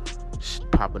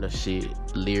 Popping her shit,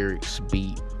 lyrics,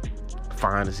 beat,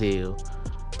 fine as hell.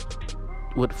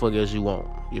 What the fuck else you want?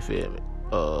 You feel me?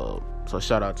 So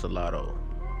shout out to Lotto.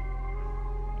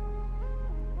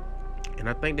 And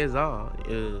I think that's all.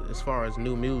 As far as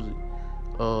new music,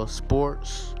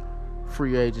 sports,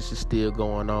 free agency is still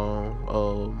going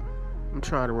on. I'm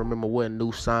trying to remember what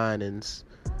new signings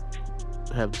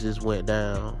have just went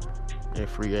down in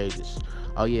free agents.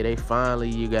 Oh yeah, they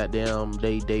finally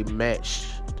they matched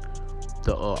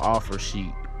the offer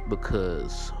sheet,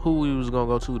 because who he was gonna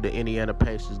go to, the Indiana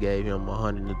Pacers gave him a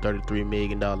 $133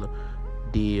 million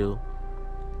deal,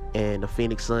 and the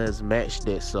Phoenix Suns matched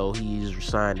that, so he's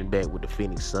signing back with the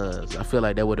Phoenix Suns. I feel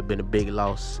like that would have been a big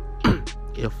loss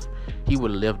if he would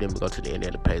have left them to go to the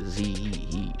Indiana Pacers.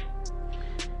 He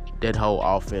that whole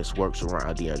offense works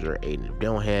around DeAndre Ayton. If they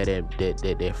don't have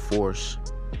that force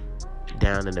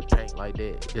down in the paint like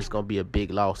that, it's gonna be a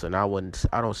big loss, and I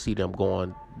don't see them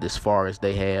going as far as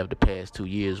they have the past 2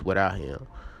 years without him.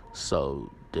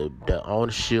 So the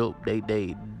ownership,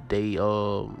 they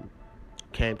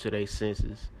came to their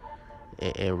senses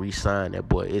and re-signed that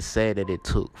boy. It's sad that it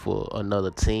took for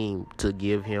another team to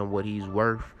give him what he's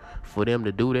worth for them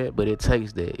to do that, but it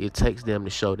takes that. It takes them to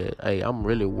show that, hey, I'm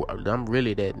really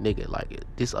that nigga. Like,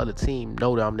 this other team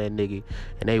know that I'm that nigga,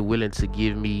 and they willing to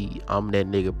give me I'm that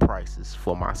nigga prices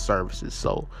for my services.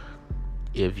 So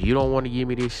if you don't want to give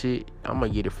me this shit, I'm gonna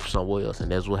get it from somewhere else, and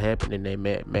that's what happened, and they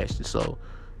matched it. So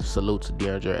salute to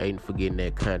DeAndre Ayton for getting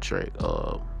that contract.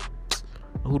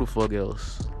 Who the fuck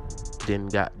else then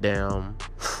got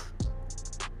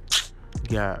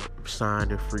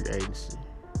signed in free agency?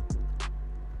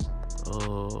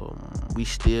 We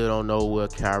still don't know where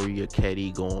Kyrie or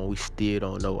KD going. We still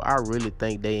don't know. I really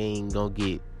think they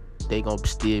gonna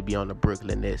still be on the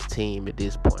Brooklyn Nets team at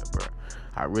this point, bro.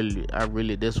 I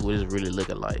really, that's what it's really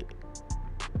looking like.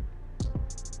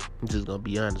 I'm just gonna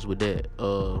be honest with that.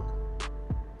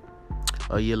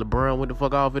 Yeah, LeBron went the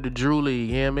fuck off at the Drew League.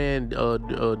 Him and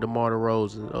DeMar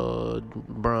DeRozan.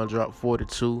 LeBron dropped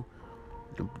 42.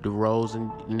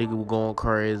 DeRozan nigga was going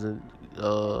crazy.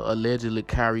 Allegedly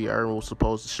Kyrie Irving was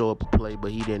supposed to show up and play,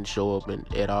 but he didn't show up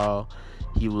at all.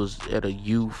 He was at a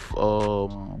youth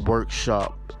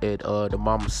workshop at the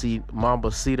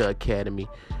Mambasita Academy.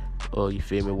 You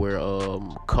feel me? Where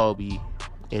Kobe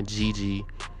and Gigi,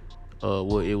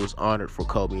 it was honored for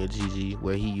Kobe and Gigi,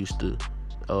 where he used to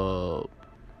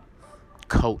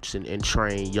coach and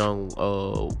train young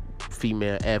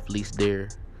female athletes there.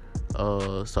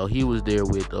 So he was there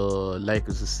with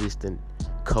Lakers assistant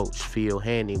coach Phil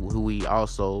Haney, who he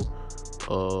was also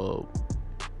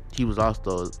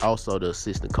the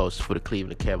assistant coach for the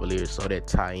Cleveland Cavaliers. So that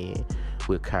tie in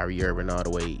with Kyrie Irving all the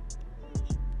way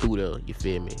through you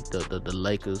feel me, the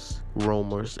Lakers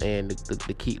rumors and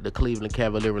the Cleveland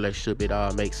Cavalier relationship. It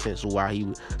all makes sense why he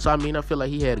was. So I mean, I feel like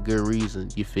he had a good reason,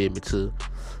 you feel me, to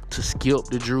skip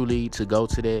the Drew League to go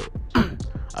to that.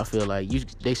 I feel like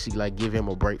they should like give him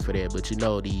a break for that, but you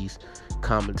know these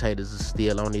commentators are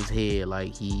still on his head,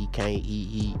 like he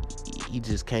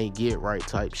just can't get right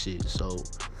type shit. So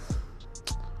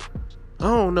I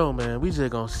don't know, man. We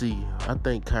just gonna see. I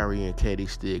think Kyrie and KD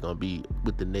still gonna be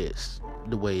with the Nets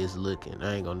the way it's looking.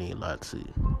 I ain't gonna need a lot to see.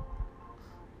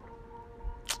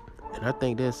 And I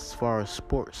think that's as far as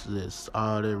sports. That's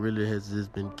all that really has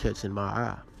just been catching my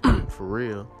eye. For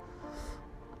real.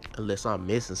 Unless I'm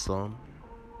missing something.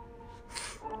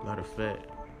 Matter of fact.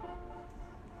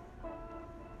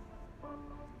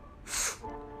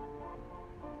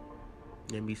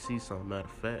 Let me see something. Matter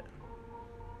of fact.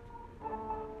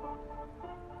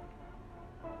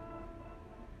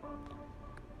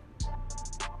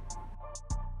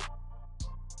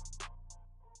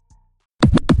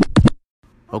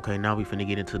 Okay, now we finna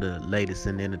get into the latest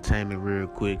in entertainment real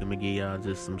quick. I'm gonna give y'all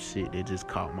just some shit that just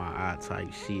caught my eye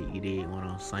type shit. You dig what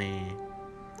I'm saying?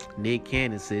 Nick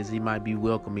Cannon says he might be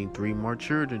welcoming 3 more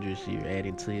children this year,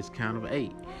 adding to his count of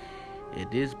 8. At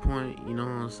this point, you know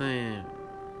what I'm saying?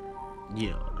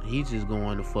 Yeah, he's just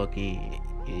going to fucking...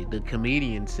 The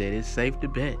comedian said it's safe to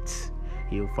bet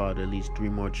he'll father at least 3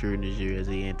 more children this year as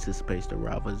he anticipates the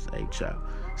arrival of his 8th child.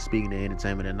 Speaking of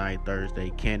entertainment tonight, Thursday,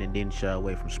 Cannon didn't shy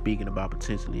away from speaking about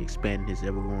potentially expanding his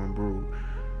ever-growing brood.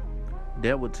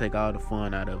 That would take all the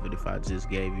fun out of it if I just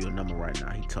gave you a number right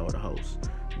now, he told the host.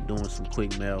 Doing some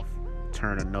quick math,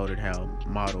 Turner noted how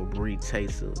model Brie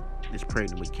Taser is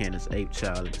pregnant with Cannon's 8th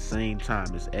child at the same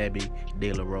time as Abby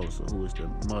De La Rosa, who is the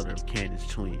mother of Cannon's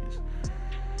twins.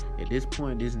 At this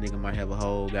point, this nigga might have a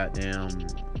whole goddamn...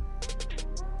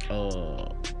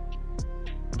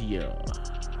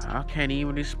 I can't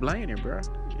even explain it, bro.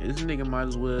 This nigga might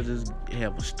as well just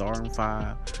have a starting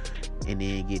 5 and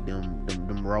then get them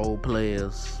role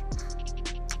players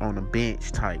on the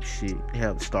bench type shit.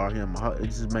 Have start him,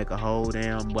 just make a whole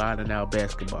damn wild and out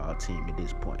basketball team at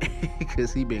this point,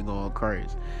 because he been going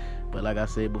crazy. But like I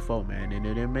said before, man, and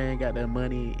if that man got that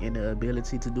money and the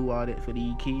ability to do all that for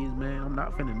these kids, man, I'm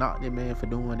not finna knock that man for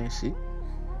doing that shit.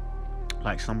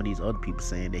 Like some of these other people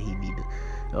saying that he need to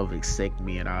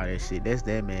vasectomy and all that shit. That's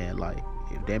that man. Like,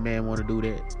 if that man want to do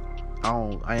that,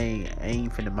 I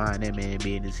ain't finna mind that man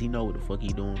business. He know what the fuck he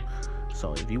doing.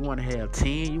 So if you want to have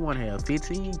 10, you want to have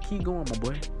 15, keep going, my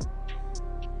boy.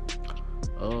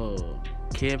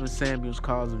 Kevin Samuels'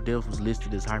 cause of death was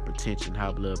listed as hypertension,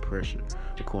 high blood pressure,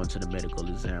 according to the medical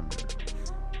examiner.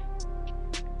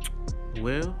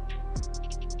 Well,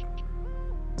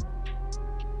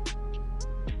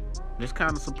 it's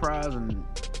kind of surprising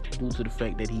due to the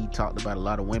fact that he talked about a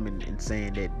lot of women and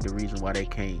saying that the reason why they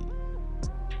can't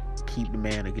keep the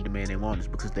man or get the man they want is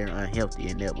because they're unhealthy,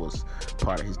 and that was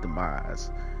part of his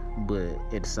demise. But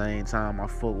at the same time, I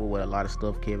fuck with what a lot of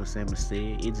stuff Kevin Samuels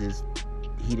said. It just,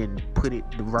 he didn't put it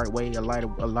the right way. A lot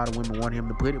of women want him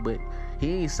to put it, but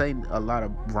he ain't saying a lot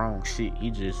of wrong shit. He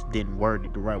just didn't word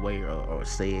it the right way or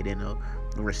say it in a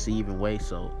receiving way.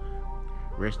 So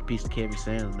rest in peace to Kevin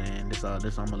Samuels, man. This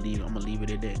I'm gonna leave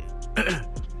it at that.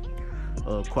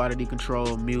 Quality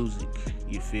control music,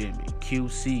 you feel me?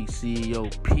 QC CEO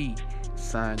P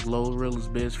signed Glorilla's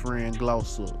best friend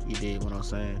Glosser. You dig what I'm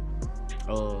saying?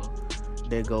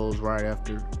 That goes right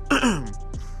after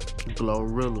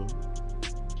Glorilla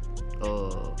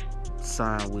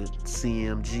signed with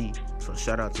CMG. So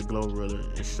shout out to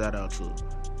Glorilla and shout out to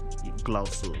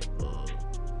Glosser.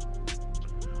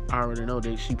 I already know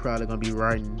that she probably gonna be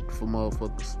writing for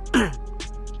motherfuckers.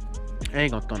 I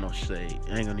ain't gonna throw no shade.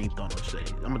 I ain't gonna even throw no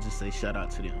shade. I'm gonna just say shout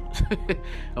out to them.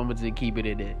 I'm gonna just keep it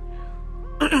at that.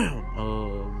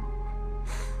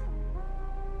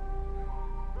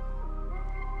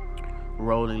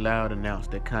 Rolling Loud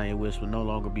announced that Kanye West will no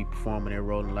longer be performing at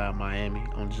Rolling Loud Miami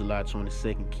on July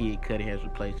 22nd. Kid Cudi has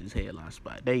replaced his headline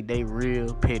spot. They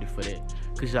real petty for that,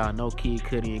 cause y'all know Kid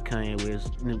Cudi and Kanye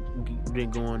West been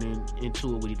going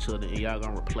into it with each other, and y'all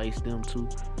gonna replace them too.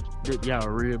 Y'all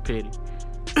real petty.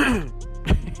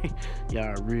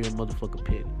 Y'all real motherfucker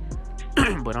petty.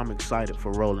 But I'm excited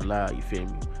for Rolling Loud, you feel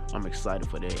me? I'm excited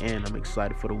for that, and I'm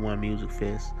excited for the One Music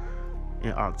Fest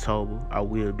in October. I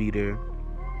will be there.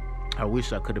 I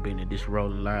wish I could have been at this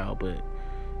Rolling Loud, but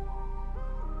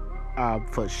I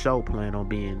for sure plan on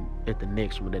being at the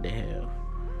next one that they have,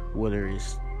 whether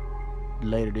it's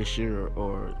later this year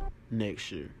or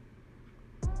next year.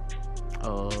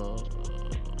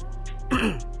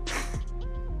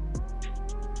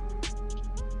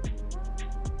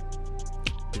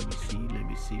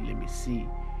 Let me see.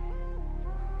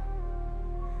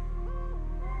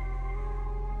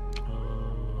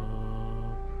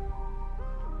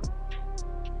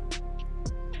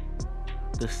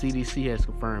 The CDC has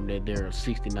confirmed that there are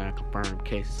 69 confirmed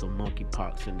cases of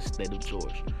monkeypox in the state of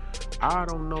Georgia. I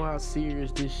don't know how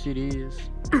serious this shit is.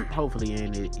 Hopefully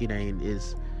it ain't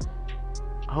as.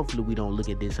 Hopefully we don't look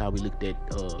at this how we looked at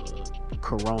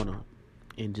Corona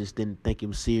and just didn't think it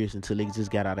was serious until it just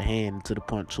got out of hand to the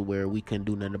point to where we couldn't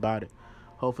do nothing about it.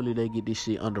 Hopefully they get this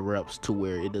shit under wraps to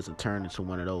where it doesn't turn into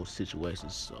one of those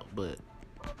situations. So, but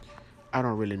I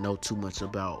don't really know too much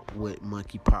about what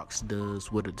monkeypox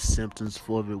does, what are the symptoms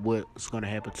for it, what's going to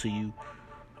happen to you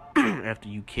after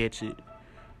you catch it.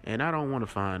 And I don't want to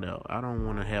find out. I don't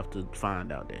want to have to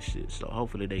find out that shit. So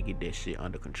hopefully they get that shit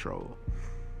under control.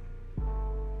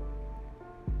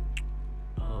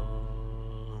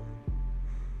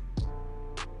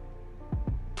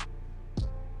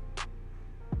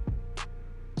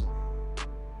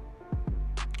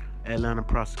 Atlanta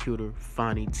prosecutor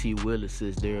Fonnie T. Willis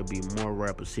says there'll be more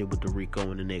rappers hit with the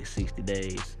RICO in the next 60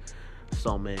 days.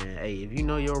 So, man, hey, if you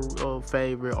know your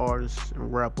favorite artist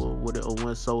and rapper or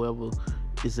whatsoever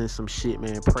is in some shit,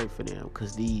 man, pray for them.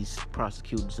 Because these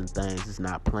prosecutors and things is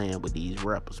not playing with these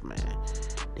rappers, man.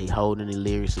 They holding the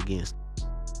lyrics against.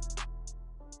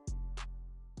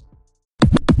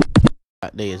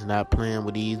 They is not playing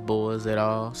with these boys at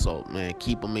all. So, man,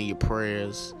 keep them in your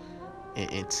prayers.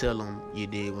 And tell them, you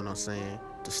did what I'm saying,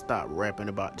 to stop rapping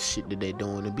about the shit that they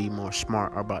doing and be more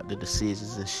smart about the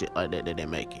decisions and shit like that they're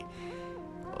making.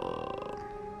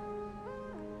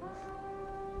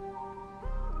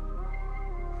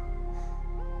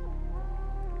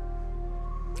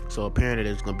 So apparently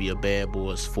there's gonna be a Bad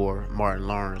Boys 4. Martin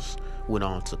Lawrence went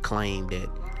on to claim that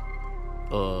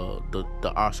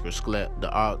the Oscar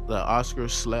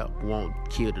slap won't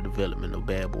kill the development of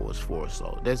Bad Boys 4.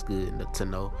 So that's good to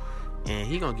know. And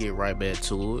he gonna get right back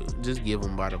to it. Just give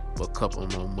him about a couple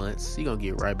more months. He gonna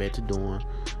get right back to doing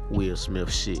Will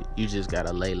Smith shit. You just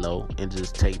gotta lay low and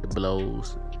just take the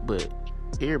blows. But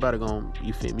everybody gonna,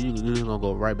 you feel me? You just gonna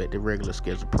go right back to regular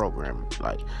scheduled programming.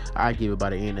 Like, I give it by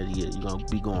the end of the year, you gonna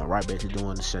be going right back to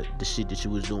doing the shit that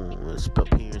you was doing. It's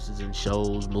appearances in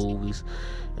shows, movies,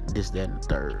 and this, that, and the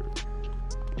third.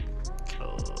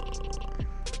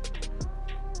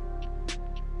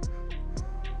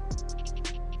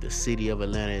 The city of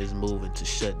Atlanta is moving to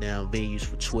shut down venues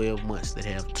for 12 months that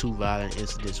have 2 violent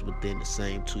incidents within the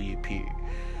same 2-year period.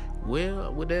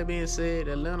 Well, with that being said,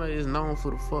 Atlanta is known for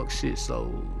the fuck shit,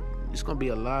 so it's gonna be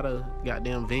a lot of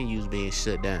goddamn venues being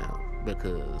shut down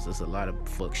because there's a lot of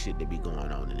fuck shit that be going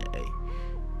on in the A.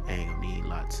 I ain't gonna need a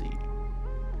lot to you.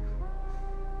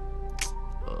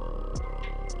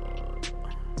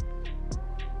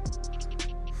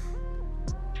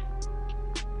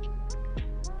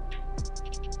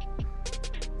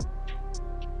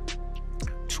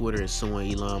 Twitter is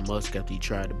suing Elon Musk after he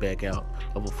tried to back out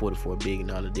of a $44 billion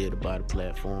deal to buy the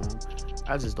platform.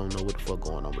 I just don't know what the fuck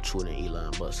going on with Twitter and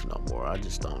Elon Musk no more. I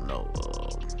just don't know.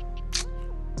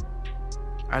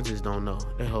 I just don't know.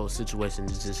 That whole situation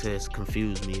just has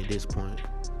confused me at this point.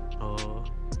 Let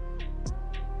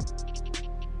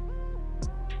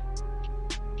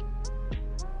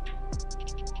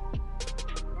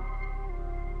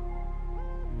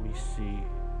me see.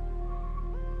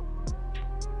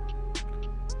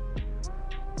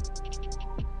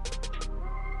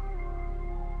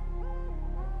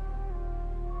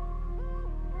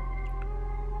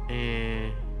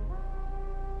 And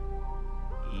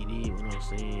you need what I'm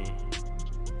saying.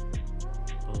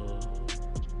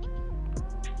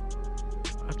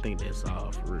 I think that's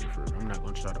all for real. I'm not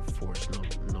gonna try to force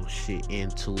no shit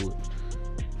into it.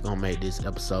 Gonna make this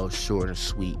episode short and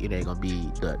sweet. It ain't gonna be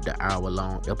the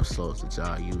hour-long episodes that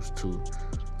y'all used to.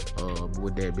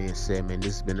 With that being said, man,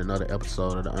 this has been another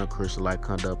episode of the Unchristian Like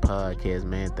Conduct podcast,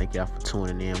 man. Thank y'all for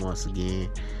tuning in once again.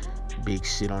 Big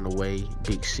shit on the way,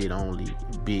 big shit only,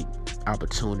 big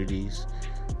opportunities.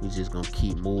 We just gonna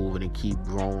keep moving and keep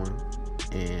growing.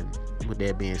 And with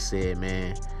that being said,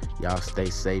 man, y'all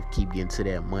stay safe, keep getting to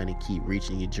that money, keep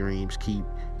reaching your dreams, keep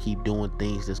doing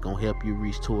things that's gonna help you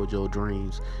reach towards your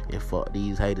dreams, and fuck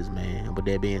these haters, man. And with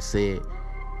that being said,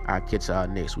 I'll catch y'all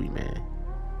next week, man.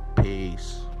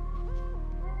 Peace.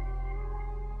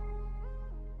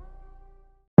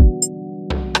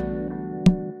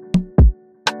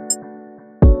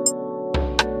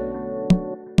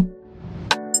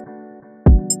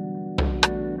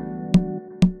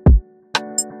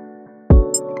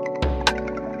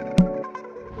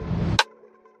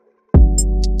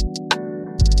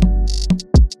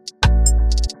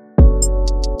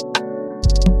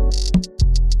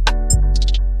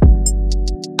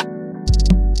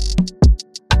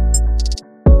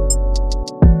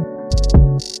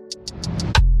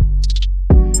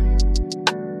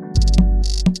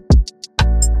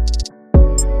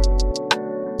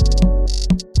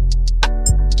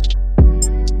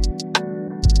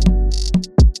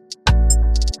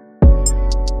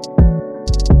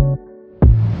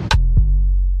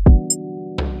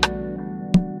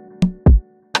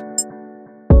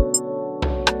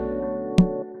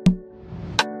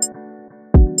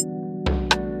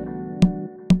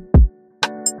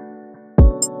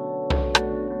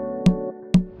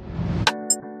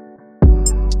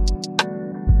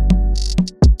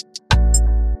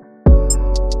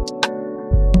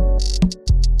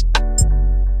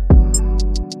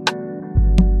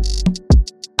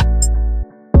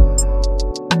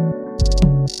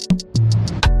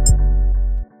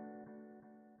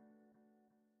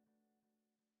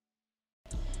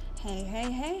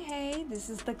 This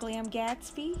is the Glam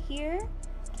Gatsby here,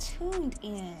 tuned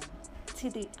in to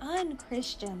the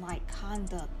Unchristian-like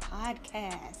Conduct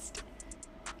podcast.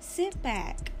 Sit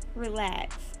back,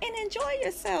 relax, and enjoy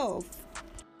yourself.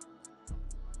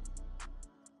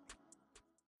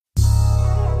 Me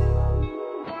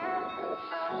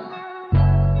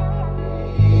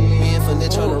and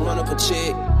Finette tryna run up a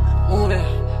check. Moving,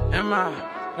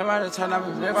 everybody turn up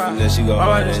and Unless you go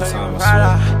hard that time,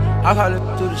 I call it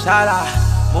through the sideline.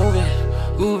 Moving,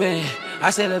 grooving. I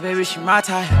said, little baby, she my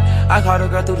type. I call the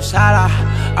girl through the sideline.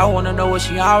 I wanna know what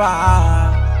she all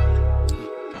about.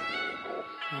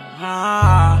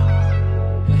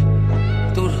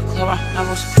 Through the club, I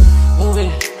was moving,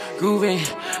 grooving.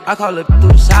 I call it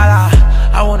through the sideline.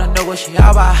 I wanna know what she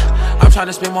all about. I'm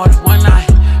tryna spend more than one night.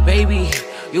 Baby,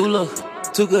 you look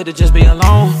too good to just be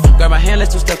alone. Grab my hand,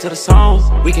 let's 2 step to the song.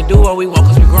 We can do what we want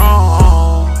cause we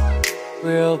grown.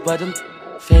 Real, but them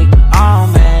fake, oh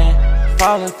man.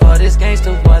 Falling for this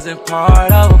gangster wasn't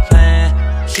part of a plan.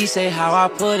 She say how I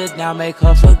put it down, make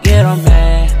her forget I'm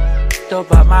mad.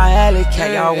 Dope out my alley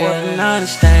cat, y'all wouldn't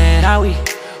understand. Now we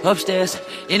upstairs,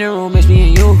 in the room, it's me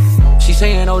and you. She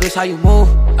saying, oh, this how you move.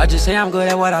 I just say I'm good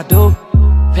at what I do.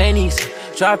 Pennies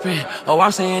dropping, oh,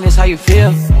 I'm saying this how you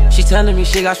feel. She telling me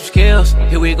she got some skills.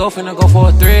 Here we go, finna go for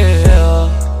a thrill.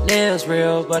 Nails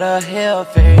real, but her hair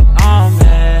fake, oh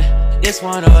man. It's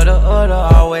one or the other,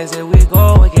 always here we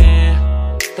go again.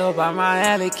 Dope by my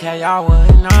alley cat, y'all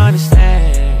wouldn't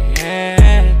understand.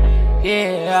 Yeah,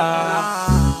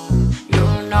 you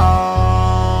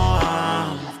know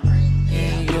I'm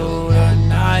in you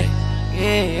tonight.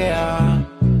 Yeah,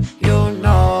 you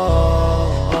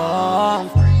know I'm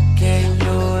getting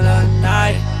you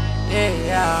tonight.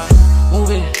 Yeah,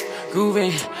 moving,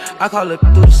 grooving. I call it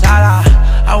through the sideline.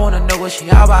 I wanna know what she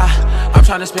all about. I'm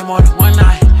tryna spend more than one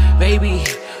night. Baby,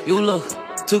 you look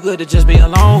too good to just be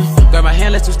alone. Grab my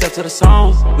hand, let's 2 step to the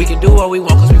song. We can do what we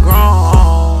want cause we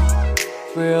grown.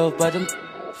 Real, but them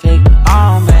fake,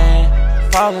 oh man.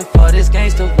 Falling for this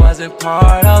gangster wasn't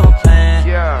part of a plan.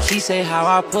 She say how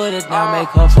I put it down, make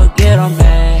her forget I'm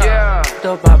mad.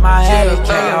 Dope out my alley,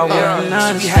 I wouldn't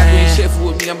understand. She be happy and cheerful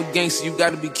with me, I'm a gangster, you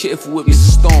gotta be careful with me. It's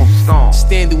a storm,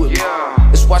 standing with me.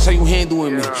 Let's watch how you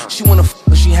handling me. She wanna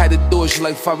but she had to do it. She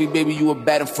like, Fabi, baby, you a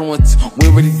bad influence. We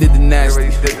already did the nasty.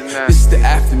 This is the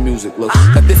after music, look.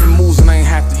 Got different moves and I ain't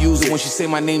have to use it. When she say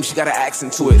my name, she got an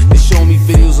accent to it. They showing me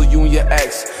videos of you and your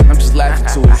ex. I'm just laughing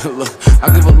to it. Look, I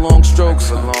give her long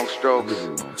strokes. I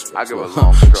give her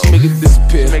long strokes. She make it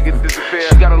disappear.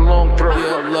 She got a long throat.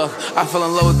 Yeah, look, I fell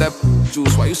in love with that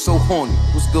juice. Why you so horny?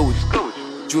 What's good with you?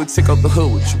 You would take out the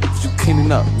hood with you. You cleaning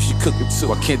up, she cooking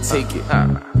too. I can't take it. I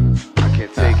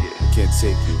can't take it. I can't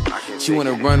take it. She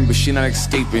wanna run, but she not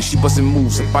escaping. She busting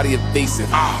moves, her body evasive.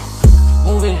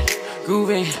 Moving,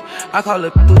 grooving. I call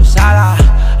it through the sideline.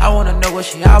 I wanna know what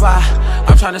she all about.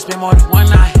 I'm tryna spend more than one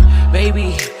night.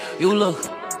 Baby, you look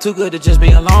too good to just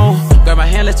be alone. Grab my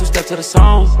hand, let's 2 step to the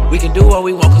song. We can do what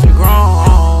we want cause we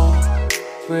grown.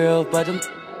 Real, but them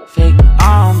fake,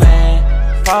 oh man.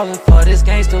 Falling for this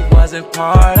gangster wasn't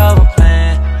part of a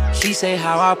plan. She say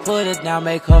how I put it down,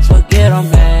 make her forget I'm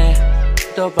mad.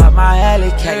 Dope out my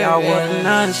alley cat, y'all wouldn't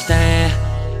understand.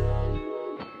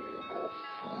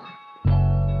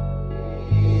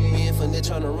 Me and Finette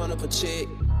tryna run up a check.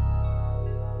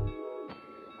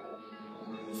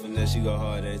 Finesse, you go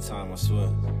hard every time, I swear.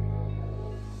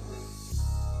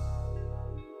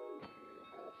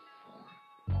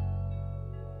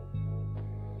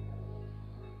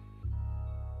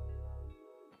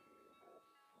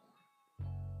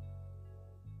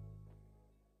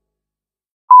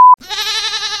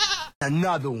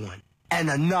 Another one, and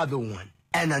another one,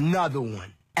 and another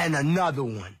one, and another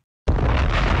one.